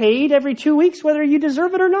get paid every 2 weeks, whether you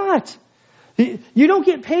deserve it or not. You don't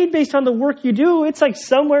get paid based on the work you do. It's like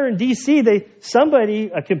somewhere in D.C.,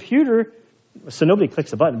 a computer, so nobody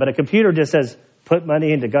clicks a button, but a computer just says, put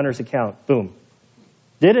money into Gunner's account. Boom.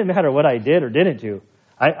 Didn't matter what I did or didn't do.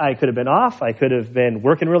 I could have been off. I could have been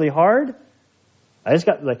working really hard.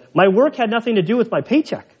 My work had nothing to do with my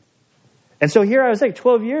paycheck. And so here I was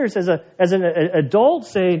 12 years as an adult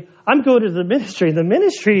saying, I'm going to the ministry. The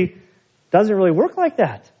ministry doesn't really work like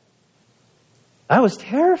that. I was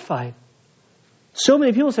terrified. So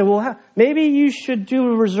many people say, well, maybe you should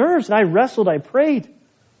do reserves. And I wrestled, I prayed.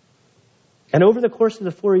 And over the course of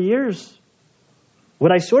the 4 years,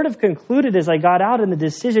 what I sort of concluded as I got out and the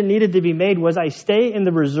decision needed to be made was I stay in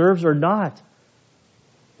the reserves or not.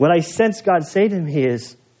 What I sensed God say to me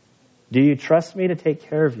is, do you trust me to take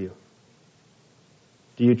care of you?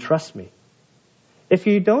 Do you trust me? If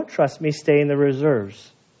you don't trust me, stay in the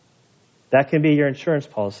reserves. That can be your insurance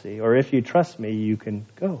policy. Or if you trust me, you can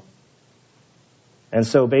go. And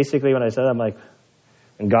so basically when I said that, I'm like,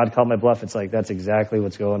 and God called my bluff, it's like, that's exactly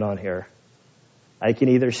what's going on here. I can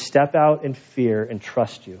either step out in fear and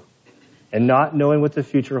trust you and not knowing what the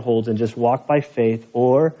future holds and just walk by faith,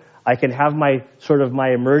 or I can have my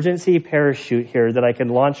emergency parachute here that I can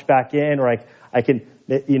launch back in, or I can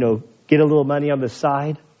get a little money on the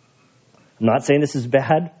side. I'm not saying this is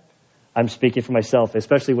bad. I'm speaking for myself,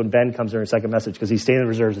 especially when Ben comes there in second message, because he's staying in the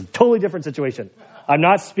reserves. It's a totally different situation. I'm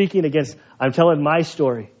not speaking against, I'm telling my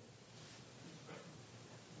story.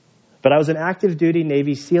 But I was an active duty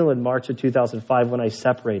Navy SEAL in March of 2005 when I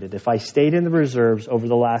separated. If I stayed in the reserves over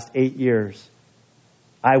the last 8 years,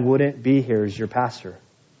 I wouldn't be here as your pastor.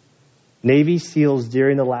 Navy SEALs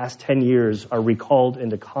during the last 10 years are recalled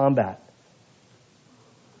into combat.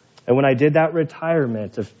 And when I did that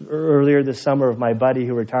retirement earlier this summer of my buddy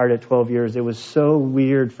who retired at 12 years, it was so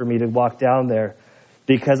weird for me to walk down there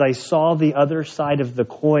because I saw the other side of the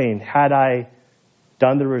coin. Had I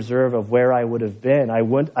done the reserve of where I would have been, I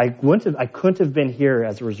couldn't have been here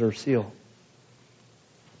as a reserve SEAL.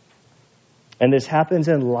 And this happens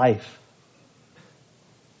in life.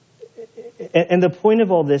 And the point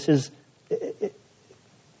of all this is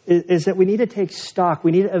that we need to take stock.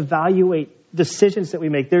 We need to evaluate decisions that we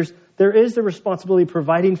make. There is the responsibility of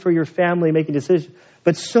providing for your family, making decisions,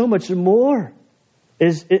 but so much more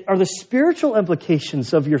are the spiritual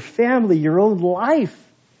implications of your family, your own life.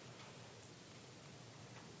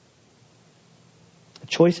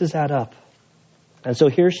 Choices add up. And so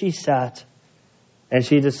here she sat, and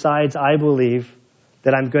she decides, I believe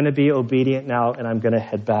that I'm going to be obedient now, and I'm going to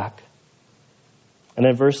head back. And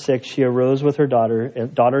in verse 6, she arose with her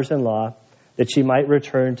daughters-in-law, that she might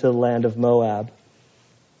return to the land of Moab.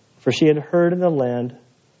 For she had heard in the land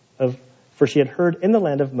of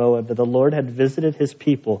Moab that the Lord had visited his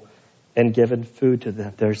people and given food to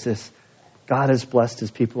them. There's this, God has blessed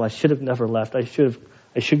his people. I should have never left. I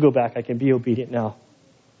should go back. I can be obedient now.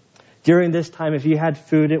 During this time, if you had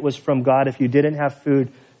food, it was from God. If you didn't have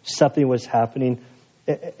food, something was happening.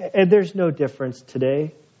 And there's no difference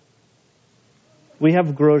today. We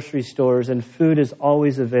have grocery stores and food is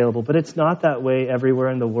always available, but it's not that way everywhere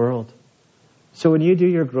in the world. So when you do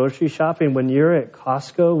your grocery shopping, when you're at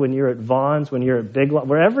Costco, when you're at Vons, when you're at Big Lots,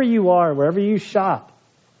 wherever you are, wherever you shop,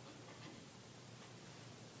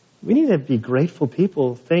 we need to be grateful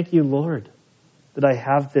people. Thank you, Lord, that I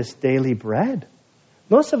have this daily bread.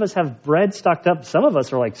 Most of us have bread stocked up. Some of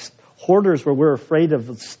us are like hoarders where we're afraid of,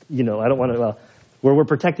 where we're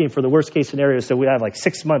protecting for the worst case scenario. So we have like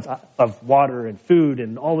 6 months of water and food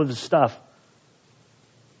and all of this stuff.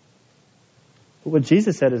 But what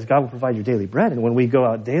Jesus said is God will provide your daily bread. And when we go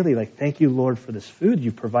out daily, like, thank you, Lord, for this food.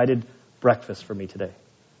 You provided breakfast for me today.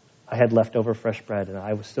 I had leftover fresh bread, and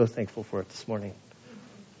I was so thankful for it this morning.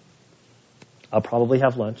 I'll probably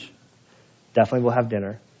have lunch. Definitely will have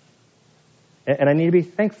dinner. And I need to be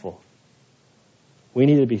thankful. We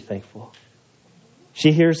need to be thankful.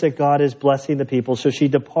 She hears that God is blessing the people, so she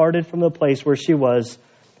departed from the place where she was,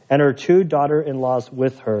 and her 2 daughter-in-laws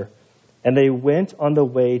with her. And they went on the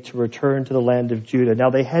way to return to the land of Judah.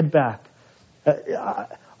 Now they head back.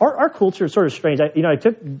 Our culture is sort of strange. I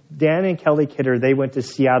took Dan and Kelly Kidder. They went to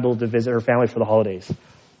Seattle to visit her family for the holidays.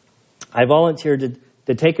 I volunteered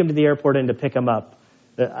to take them to the airport and to pick them up.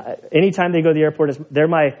 Anytime they go to the airport,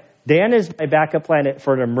 Dan is my backup plan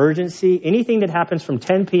for an emergency. Anything that happens from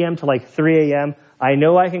 10 p.m. to like 3 a.m., I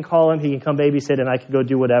know I can call him. He can come babysit, and I can go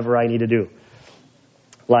do whatever I need to do.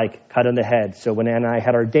 Like cut in the head. So when Anna and I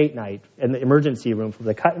had our date night in the emergency room for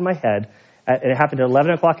the cut in my head, and it happened at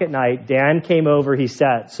 11 o'clock at night, Dan came over, he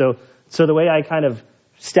sat. So the way I kind of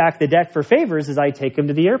stack the deck for favors is I take him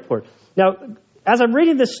to the airport. Now, as I'm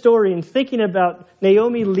reading this story and thinking about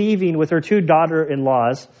Naomi leaving with her 2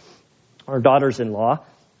 daughters-in-law,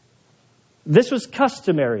 this was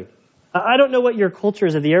customary. I don't know what your culture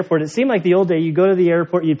is at the airport. It seemed like the old day, you go to the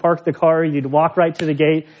airport, you'd park the car, you'd walk right to the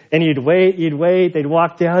gate, and you'd wait, they'd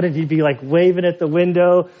walk down, and you'd be like waving at the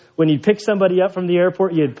window. When you'd pick somebody up from the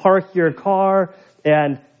airport, you'd park your car,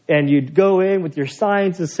 and you'd go in with your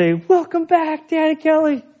signs and say, welcome back, Dan and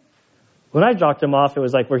Kelly. When I dropped them off, it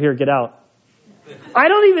was like, we're here, get out. I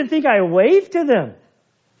don't even think I waved to them.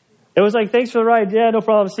 It was like, thanks for the ride. Yeah, no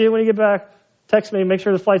problem. See you when you get back. Text me, make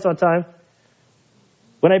sure the flight's on time.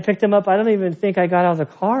 When I picked him up, I don't even think I got out of the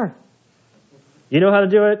car. You know how to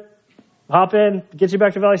do it. Hop in, get you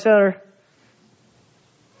back to Valley Center.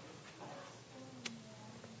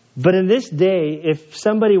 But in this day, if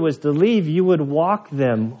somebody was to leave, you would walk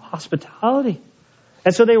them hospitality.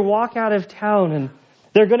 And so they walk out of town, and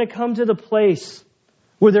they're going to come to the place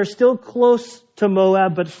where they're still close to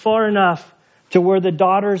Moab, but far enough to where the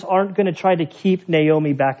daughters aren't going to try to keep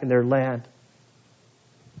Naomi back in their land.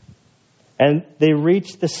 And they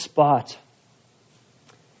reached the spot.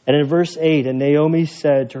 And in verse 8, and Naomi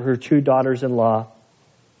said to her 2 daughters-in-law,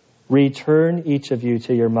 return each of you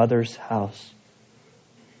to your mother's house.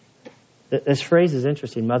 This phrase is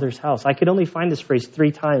interesting, mother's house. I could only find this phrase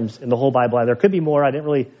 3 times in the whole Bible. There could be more. I didn't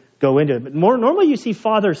really go into it. But normally you see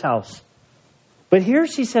father's house. But here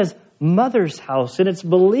she says mother's house. And it's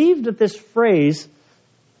believed that this phrase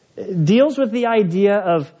deals with the idea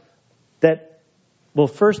of that, well,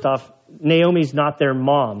 first off, Naomi's not their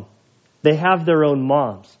mom. They have their own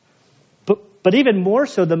moms. But even more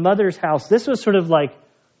so, the mother's house. This was sort of like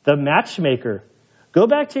the matchmaker. Go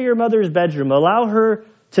back to your mother's bedroom. Allow her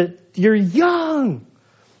you're young.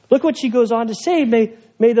 Look what she goes on to say.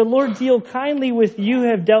 May the Lord deal kindly with you who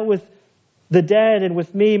have dealt with the dead and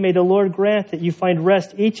with me. May the Lord grant that you find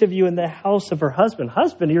rest, each of you, in the house of her husband.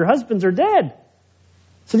 Husband, your husbands are dead.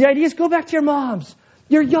 So the idea is go back to your moms.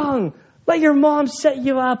 You're young. Let your mom set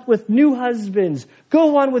you up with new husbands.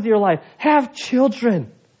 Go on with your life. Have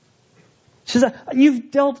children. She says,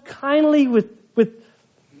 you've dealt kindly with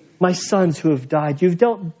my sons who have died. You've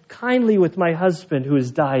dealt kindly with my husband who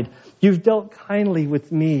has died. You've dealt kindly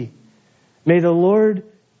with me. May the Lord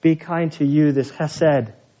be kind to you, this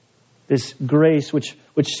chesed, this grace, which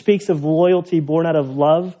speaks of loyalty born out of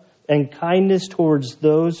love and kindness towards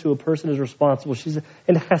those who a person is responsible.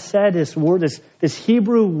 And chesed, this word, this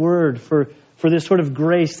Hebrew word for this sort of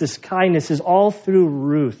grace, this kindness, is all through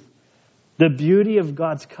Ruth. The beauty of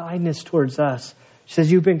God's kindness towards us. She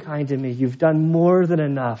says, you've been kind to me. You've done more than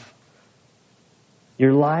enough.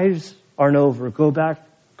 Your lives aren't over. Go back.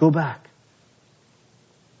 Go back.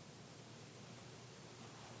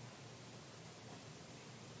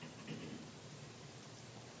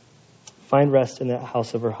 Find rest in the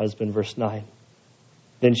house of her husband, verse 9.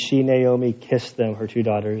 Then she, Naomi, kissed them, her two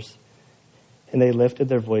daughters, and they lifted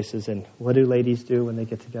their voices. And what do ladies do when they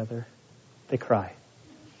get together? They cry.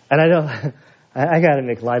 And I know, I got to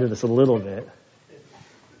make light of this a little bit.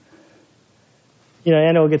 You know,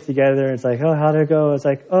 Anna will get together and it's like, oh, how'd it go? It's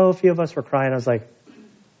like, oh, a few of us were crying. I was like,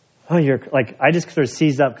 oh, you're like, I just sort of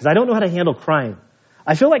seized up because I don't know how to handle crying.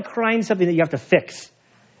 I feel like crying is something that you have to fix.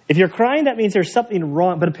 If you're crying, that means there's something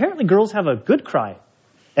wrong. But apparently girls have a good cry.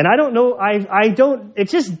 And I don't know,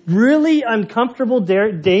 it's just really uncomfortable,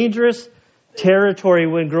 dangerous territory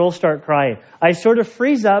when girls start crying. I sort of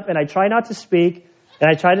freeze up and I try not to speak and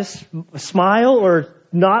I try to smile or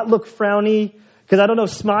not look frowny because I don't know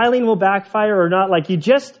if smiling will backfire or not. Like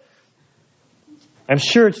I'm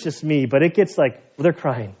sure it's just me, but it gets like, well, they're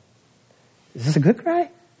crying. Is this a good cry?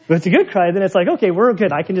 If it's a good cry, then it's like, okay, we're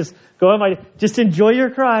good. I can just go on just enjoy your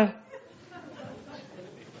cry.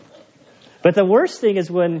 But the worst thing is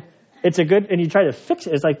when it's a good, and you try to fix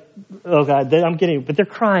it, it's like, oh God, but they're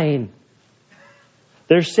crying.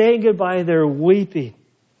 They're saying goodbye, they're weeping.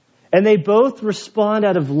 And they both respond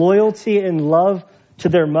out of loyalty and love to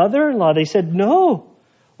their mother-in-law. They said, no,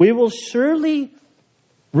 we will surely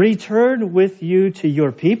return with you to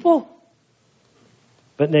your people.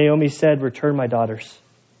 But Naomi said, return, my daughters.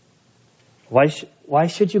 Why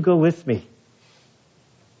should you go with me?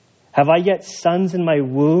 Have I yet sons in my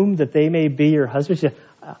womb that they may be your husbands? Do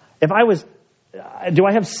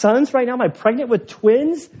I have sons right now? Am I pregnant with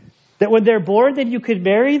twins? That when they're born, then you could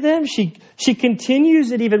marry them? She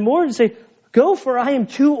continues it even more and say, go, for I am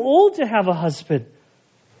too old to have a husband.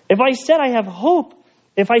 If I said I have hope,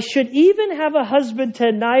 if I should even have a husband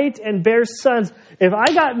tonight and bear sons, if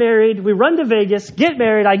I got married, we run to Vegas, get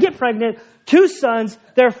married, I get pregnant, 2 sons,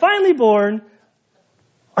 they're finally born.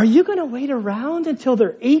 Are you going to wait around until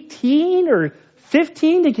they're 18 or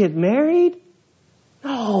 15 to get married?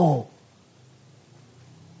 No.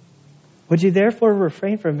 Would you therefore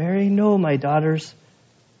refrain from marrying? No, my daughters.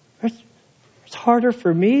 It's harder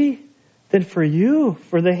for me than for you,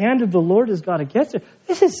 for the hand of the Lord has gone against it.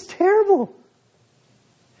 This is terrible.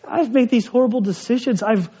 I've made these horrible decisions.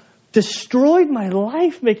 I've destroyed my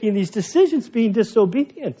life making these decisions, being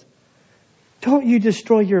disobedient. Don't you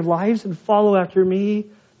destroy your lives and follow after me.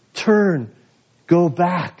 Turn. Go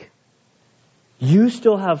back. You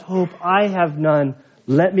still have hope. I have none.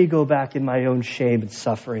 Let me go back in my own shame and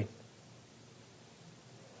suffering.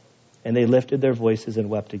 And they lifted their voices and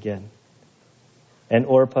wept again. And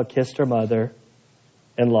Orpah kissed her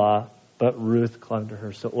mother-in-law, but Ruth clung to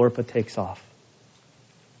her. So Orpah takes off.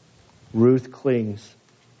 Ruth clings.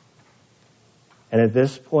 And at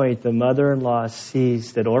this point, the mother-in-law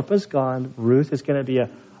sees that Orpah's gone. Ruth is going to be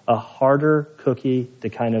a harder cookie to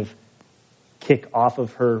kind of kick off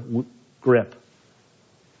of her grip.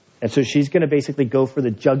 And so she's going to basically go for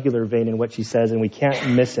the jugular vein in what she says, and we can't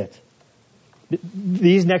miss it.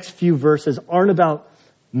 These next few verses aren't about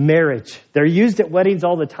marriage. They're used at weddings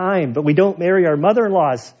all the time, but we don't marry our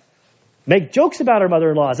mother-in-laws. Make jokes about our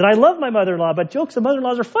mother-in-laws. And I love my mother-in-law, but jokes of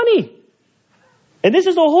mother-in-laws are funny. And this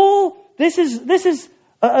is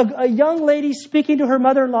a young lady speaking to her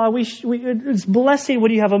mother-in-law. It's blessing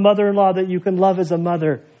when you have a mother-in-law that you can love as a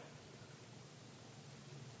mother.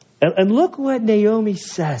 And look what Naomi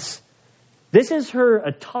says. This is her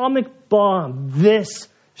atomic bomb. This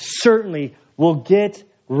certainly will get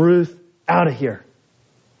Ruth out of here.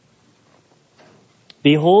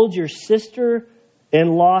 Behold, your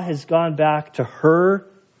sister-in-law has gone back to her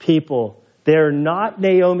people. They're not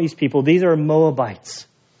Naomi's people. These are Moabites.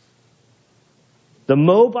 The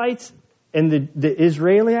Moabites and the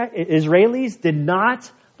Israelis did not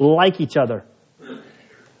like each other.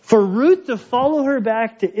 For Ruth to follow her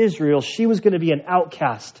back to Israel, she was going to be an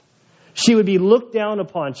outcast. She would be looked down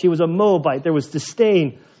upon. She was a Moabite. There was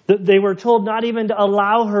disdain. They were told not even to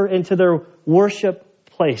allow her into their worship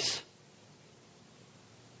place.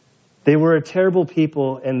 They were a terrible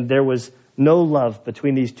people, and there was no love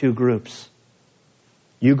between these two groups.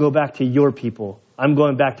 You go back to your people. I'm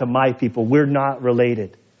going back to my people. We're not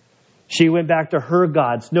related. She went back to her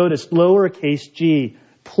gods. Notice lowercase g,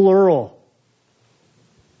 plural.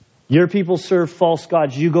 Your people serve false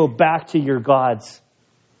gods. You go back to your gods.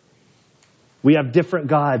 We have different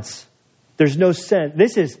gods. There's no sense.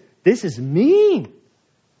 This is mean.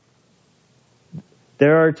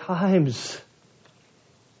 There are times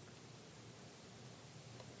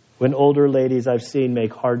when older ladies I've seen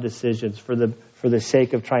make hard decisions for the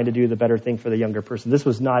sake of trying to do the better thing for the younger person. This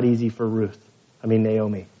was not easy for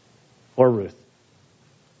Naomi or Ruth.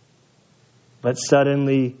 But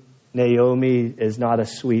suddenly Naomi is not a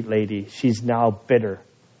sweet lady. She's now bitter.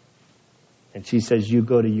 And she says, you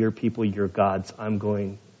go to your people, your gods. I'm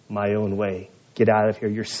going my own way. Get out of here.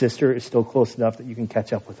 Your sister is still close enough that you can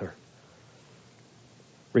catch up with her.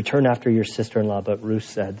 Return after your sister-in-law. But Ruth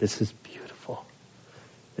said, this is beautiful.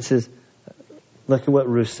 Look at what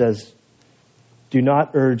Ruth says. Do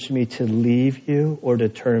not urge me to leave you or to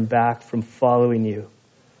turn back from following you.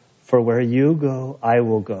 For where you go, I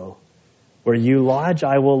will go. Where you lodge,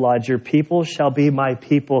 I will lodge. Your people shall be my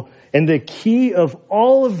people. And the key of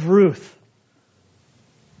all of Ruth,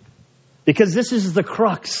 because this is the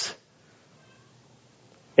crux.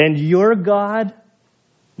 And your God,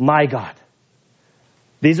 my God.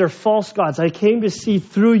 These are false gods. I came to see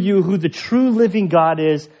through you who the true living God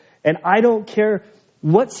is. And I don't care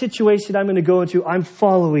what situation I'm going to go into. I'm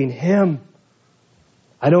following him.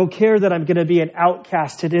 I don't care that I'm going to be an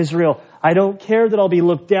outcast in Israel. I don't care that I'll be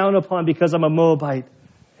looked down upon because I'm a Moabite.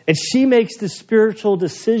 And she makes the spiritual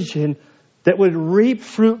decision that would reap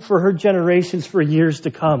fruit for her generations for years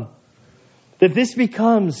to come. That this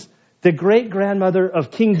becomes the great-grandmother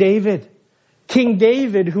of King David. King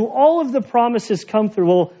David, who all of the promises come through.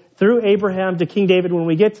 Well, through Abraham to King David. When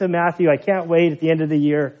we get to Matthew, I can't wait at the end of the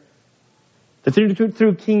year. That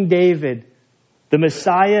through King David, the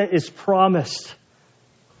Messiah is promised.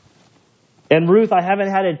 And Ruth, I haven't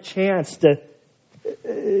had a chance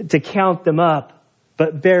to count them up.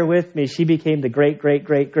 But bear with me. She became the great,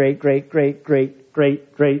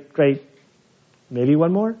 maybe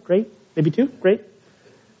one more, maybe two,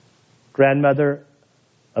 grandmother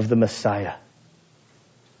of the Messiah.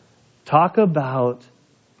 Talk about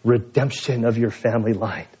redemption of your family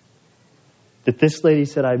line. That this lady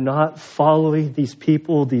said, I'm not following these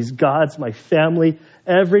people, these gods, my family,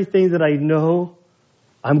 everything that I know.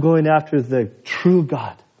 I'm going after the true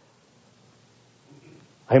God.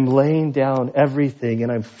 I'm laying down everything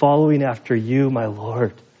and I'm following after you, my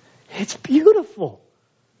Lord. It's beautiful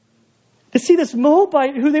to see this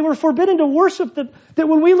Moabite who they were forbidden to worship, that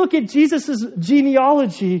when we look at Jesus'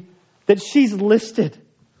 genealogy, that she's listed.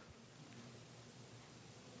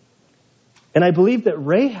 And I believe that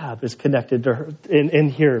Rahab is connected to her in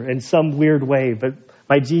here in some weird way. But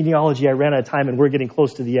my genealogy, I ran out of time and we're getting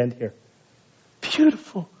close to the end here.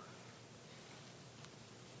 Beautiful.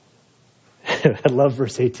 I love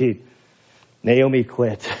verse 18. Naomi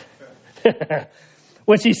quit.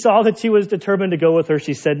 When she saw that she was determined to go with her,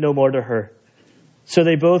 she said no more to her. So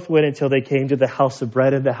they both went until they came to the house of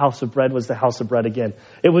bread. And the house of bread was the house of bread again.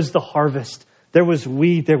 It was the harvest. There was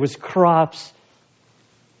wheat. There was crops.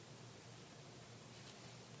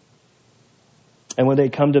 And when they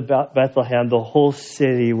come to Bethlehem, the whole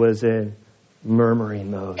city was in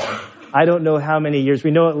murmuring mode. I don't know how many years.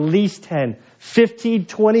 We know at least 10, 15,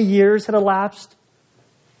 20 years had elapsed.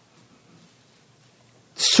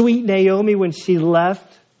 Sweet Naomi, when she left,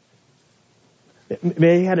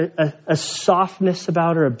 maybe had a softness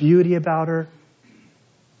about her, a beauty about her.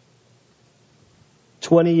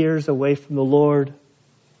 20 years away from the Lord.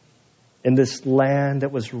 In this land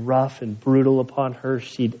that was rough and brutal upon her,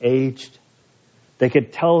 she'd aged. They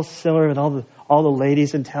could tell similar with all the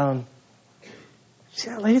ladies in town. See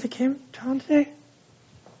that lady that came to town today?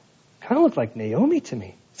 Kind of looked like Naomi to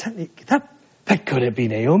me. That couldn't be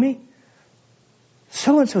Naomi.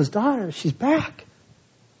 So-and-so's daughter, she's back.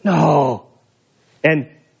 No. And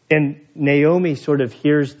Naomi sort of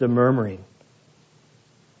hears the murmuring.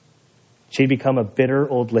 She'd become a bitter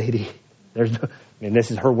old lady.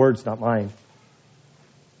 This is her words, not mine.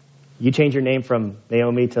 You change your name from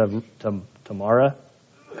Naomi to Mara.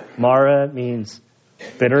 Mara means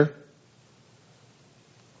bitter.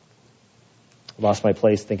 Lost my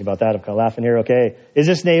place thinking about that. I'm kind of laughing here. Okay. Is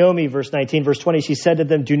this Naomi? Verse 19, verse 20. She said to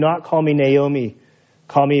them, do not call me Naomi.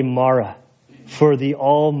 Call me Mara. For the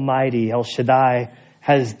Almighty, El Shaddai,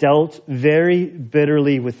 has dealt very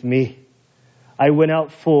bitterly with me. I went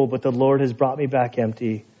out full, but the Lord has brought me back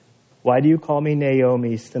empty. Why do you call me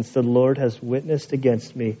Naomi, since the Lord has witnessed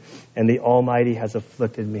against me and the Almighty has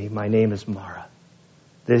afflicted me? My name is Mara.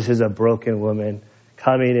 This is a broken woman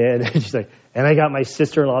coming in. And she's like, and I got my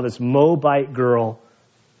sister-in-law, this Moabite girl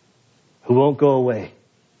who won't go away.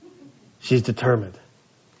 She's determined.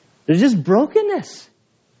 There's just brokenness.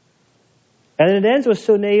 And it ends with,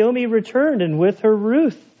 so Naomi returned, and with her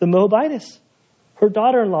Ruth, the Moabitess, her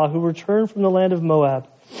daughter-in-law, who returned from the land of Moab.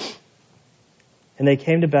 And they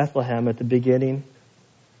came to Bethlehem at the beginning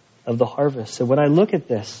of the harvest. So when I look at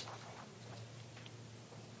this,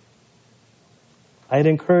 I'd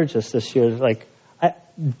encourage us this year,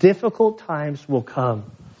 difficult times will come.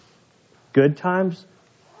 Good times,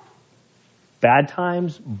 bad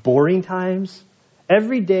times, boring times.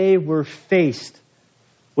 Every day we're faced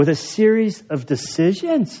with a series of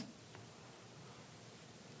decisions.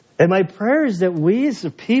 And my prayer is that we as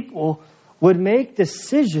a people would make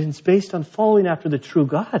decisions based on following after the true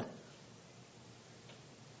God.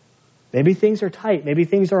 Maybe things are tight. Maybe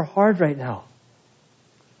things are hard right now.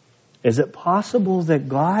 Is it possible that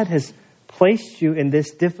God has placed you in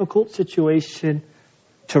this difficult situation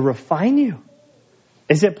to refine you?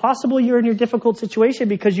 Is it possible you're in your difficult situation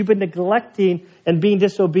because you've been neglecting and being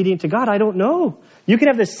disobedient to God? I don't know. You can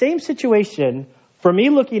have the same situation. For me,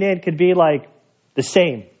 looking in could be like the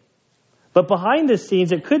same. But behind the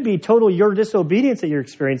scenes, it could be total your disobedience that you're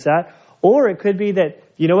experiencing that. Or it could be that,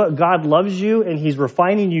 you know what, God loves you and He's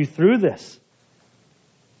refining you through this.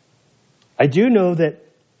 I do know that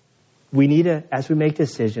we need to, as we make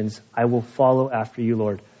decisions, I will follow after you,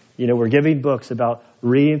 Lord. You know, we're giving books about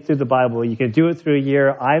reading through the Bible. You can do it through a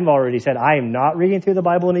year. I'm already said I am not reading through the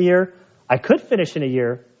Bible in a year. I could finish in a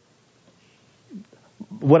year.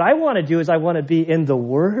 What I want to do is I want to be in the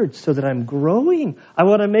Word so that I'm growing. I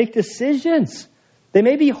want to make decisions. They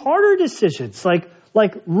may be harder decisions,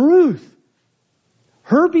 like Ruth.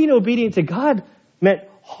 Her being obedient to God meant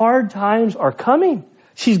hard times are coming.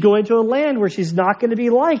 She's going to a land where she's not going to be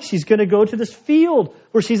liked. She's going to go to this field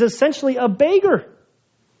where she's essentially a beggar.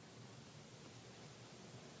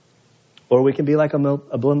 Or we can be like Elimelech.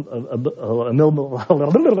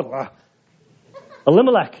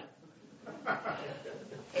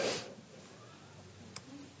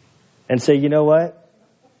 And say, you know what?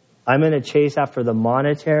 I'm going to chase after the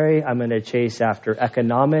monetary. I'm going to chase after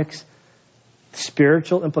economics.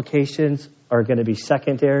 Spiritual implications are going to be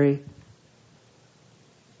secondary.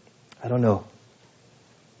 I don't know.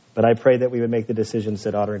 But I pray that we would make the decisions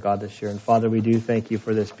that honor God this year. And Father, we do thank you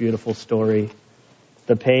for this beautiful story.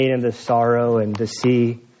 The pain and the sorrow, and to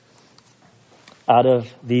see out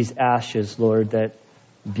of these ashes, Lord, that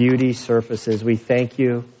beauty surfaces. We thank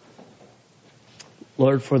you,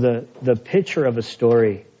 Lord, for the picture of a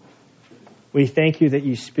story. We thank you that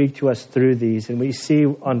you speak to us through these. And we see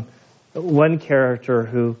on one character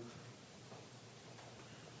who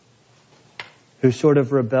sort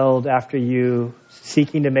of rebelled after you,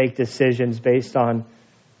 seeking to make decisions based on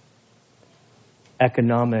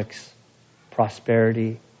economics,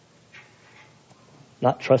 prosperity,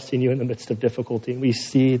 not trusting you in the midst of difficulty. We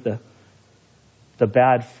see the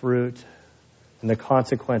bad fruit and the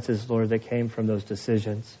consequences, Lord, that came from those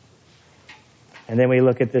decisions. And then we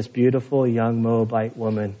look at this beautiful young Moabite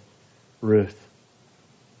woman, Ruth,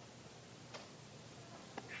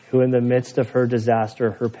 who in the midst of her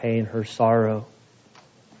disaster, her pain, her sorrow,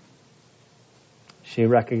 she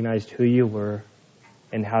recognized who you were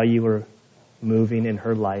and how you were moving in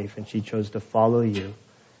her life, and she chose to follow you,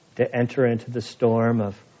 to enter into the storm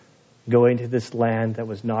of going to this land that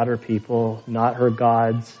was not her people, not her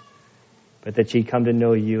gods, but that she'd come to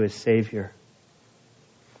know you as Savior.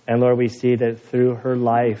 And Lord, we see that through her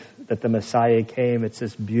life that the Messiah came. It's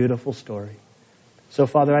this beautiful story. So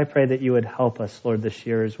Father, I pray that you would help us, Lord, this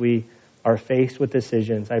year as we are faced with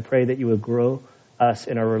decisions. I pray that you would grow us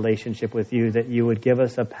in our relationship with you, that you would give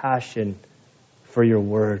us a passion for your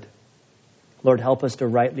word. Lord, help us to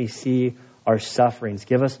rightly see our sufferings.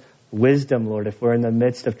 Give us wisdom, Lord, if we're in the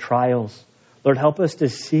midst of trials. Lord, help us to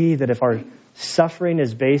see that if our suffering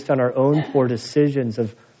is based on our own poor decisions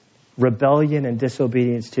of rebellion and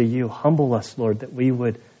disobedience to you, humble us, Lord, that we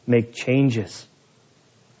would make changes.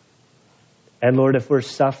 And Lord, if we're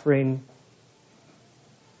suffering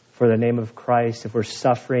for the name of Christ, if we're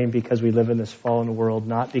suffering because we live in this fallen world,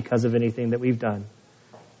 not because of anything that we've done,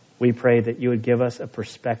 we pray that you would give us a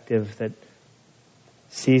perspective that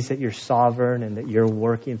sees that you're sovereign and that you're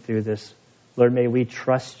working through this Lord, may we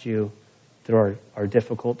trust you through our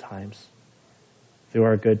difficult times, through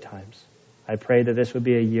our good times. I pray that this would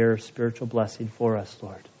be a year of spiritual blessing for us,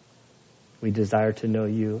 Lord. We desire to know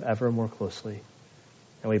you ever more closely.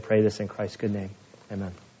 And we pray this in Christ's good name.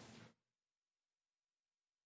 Amen.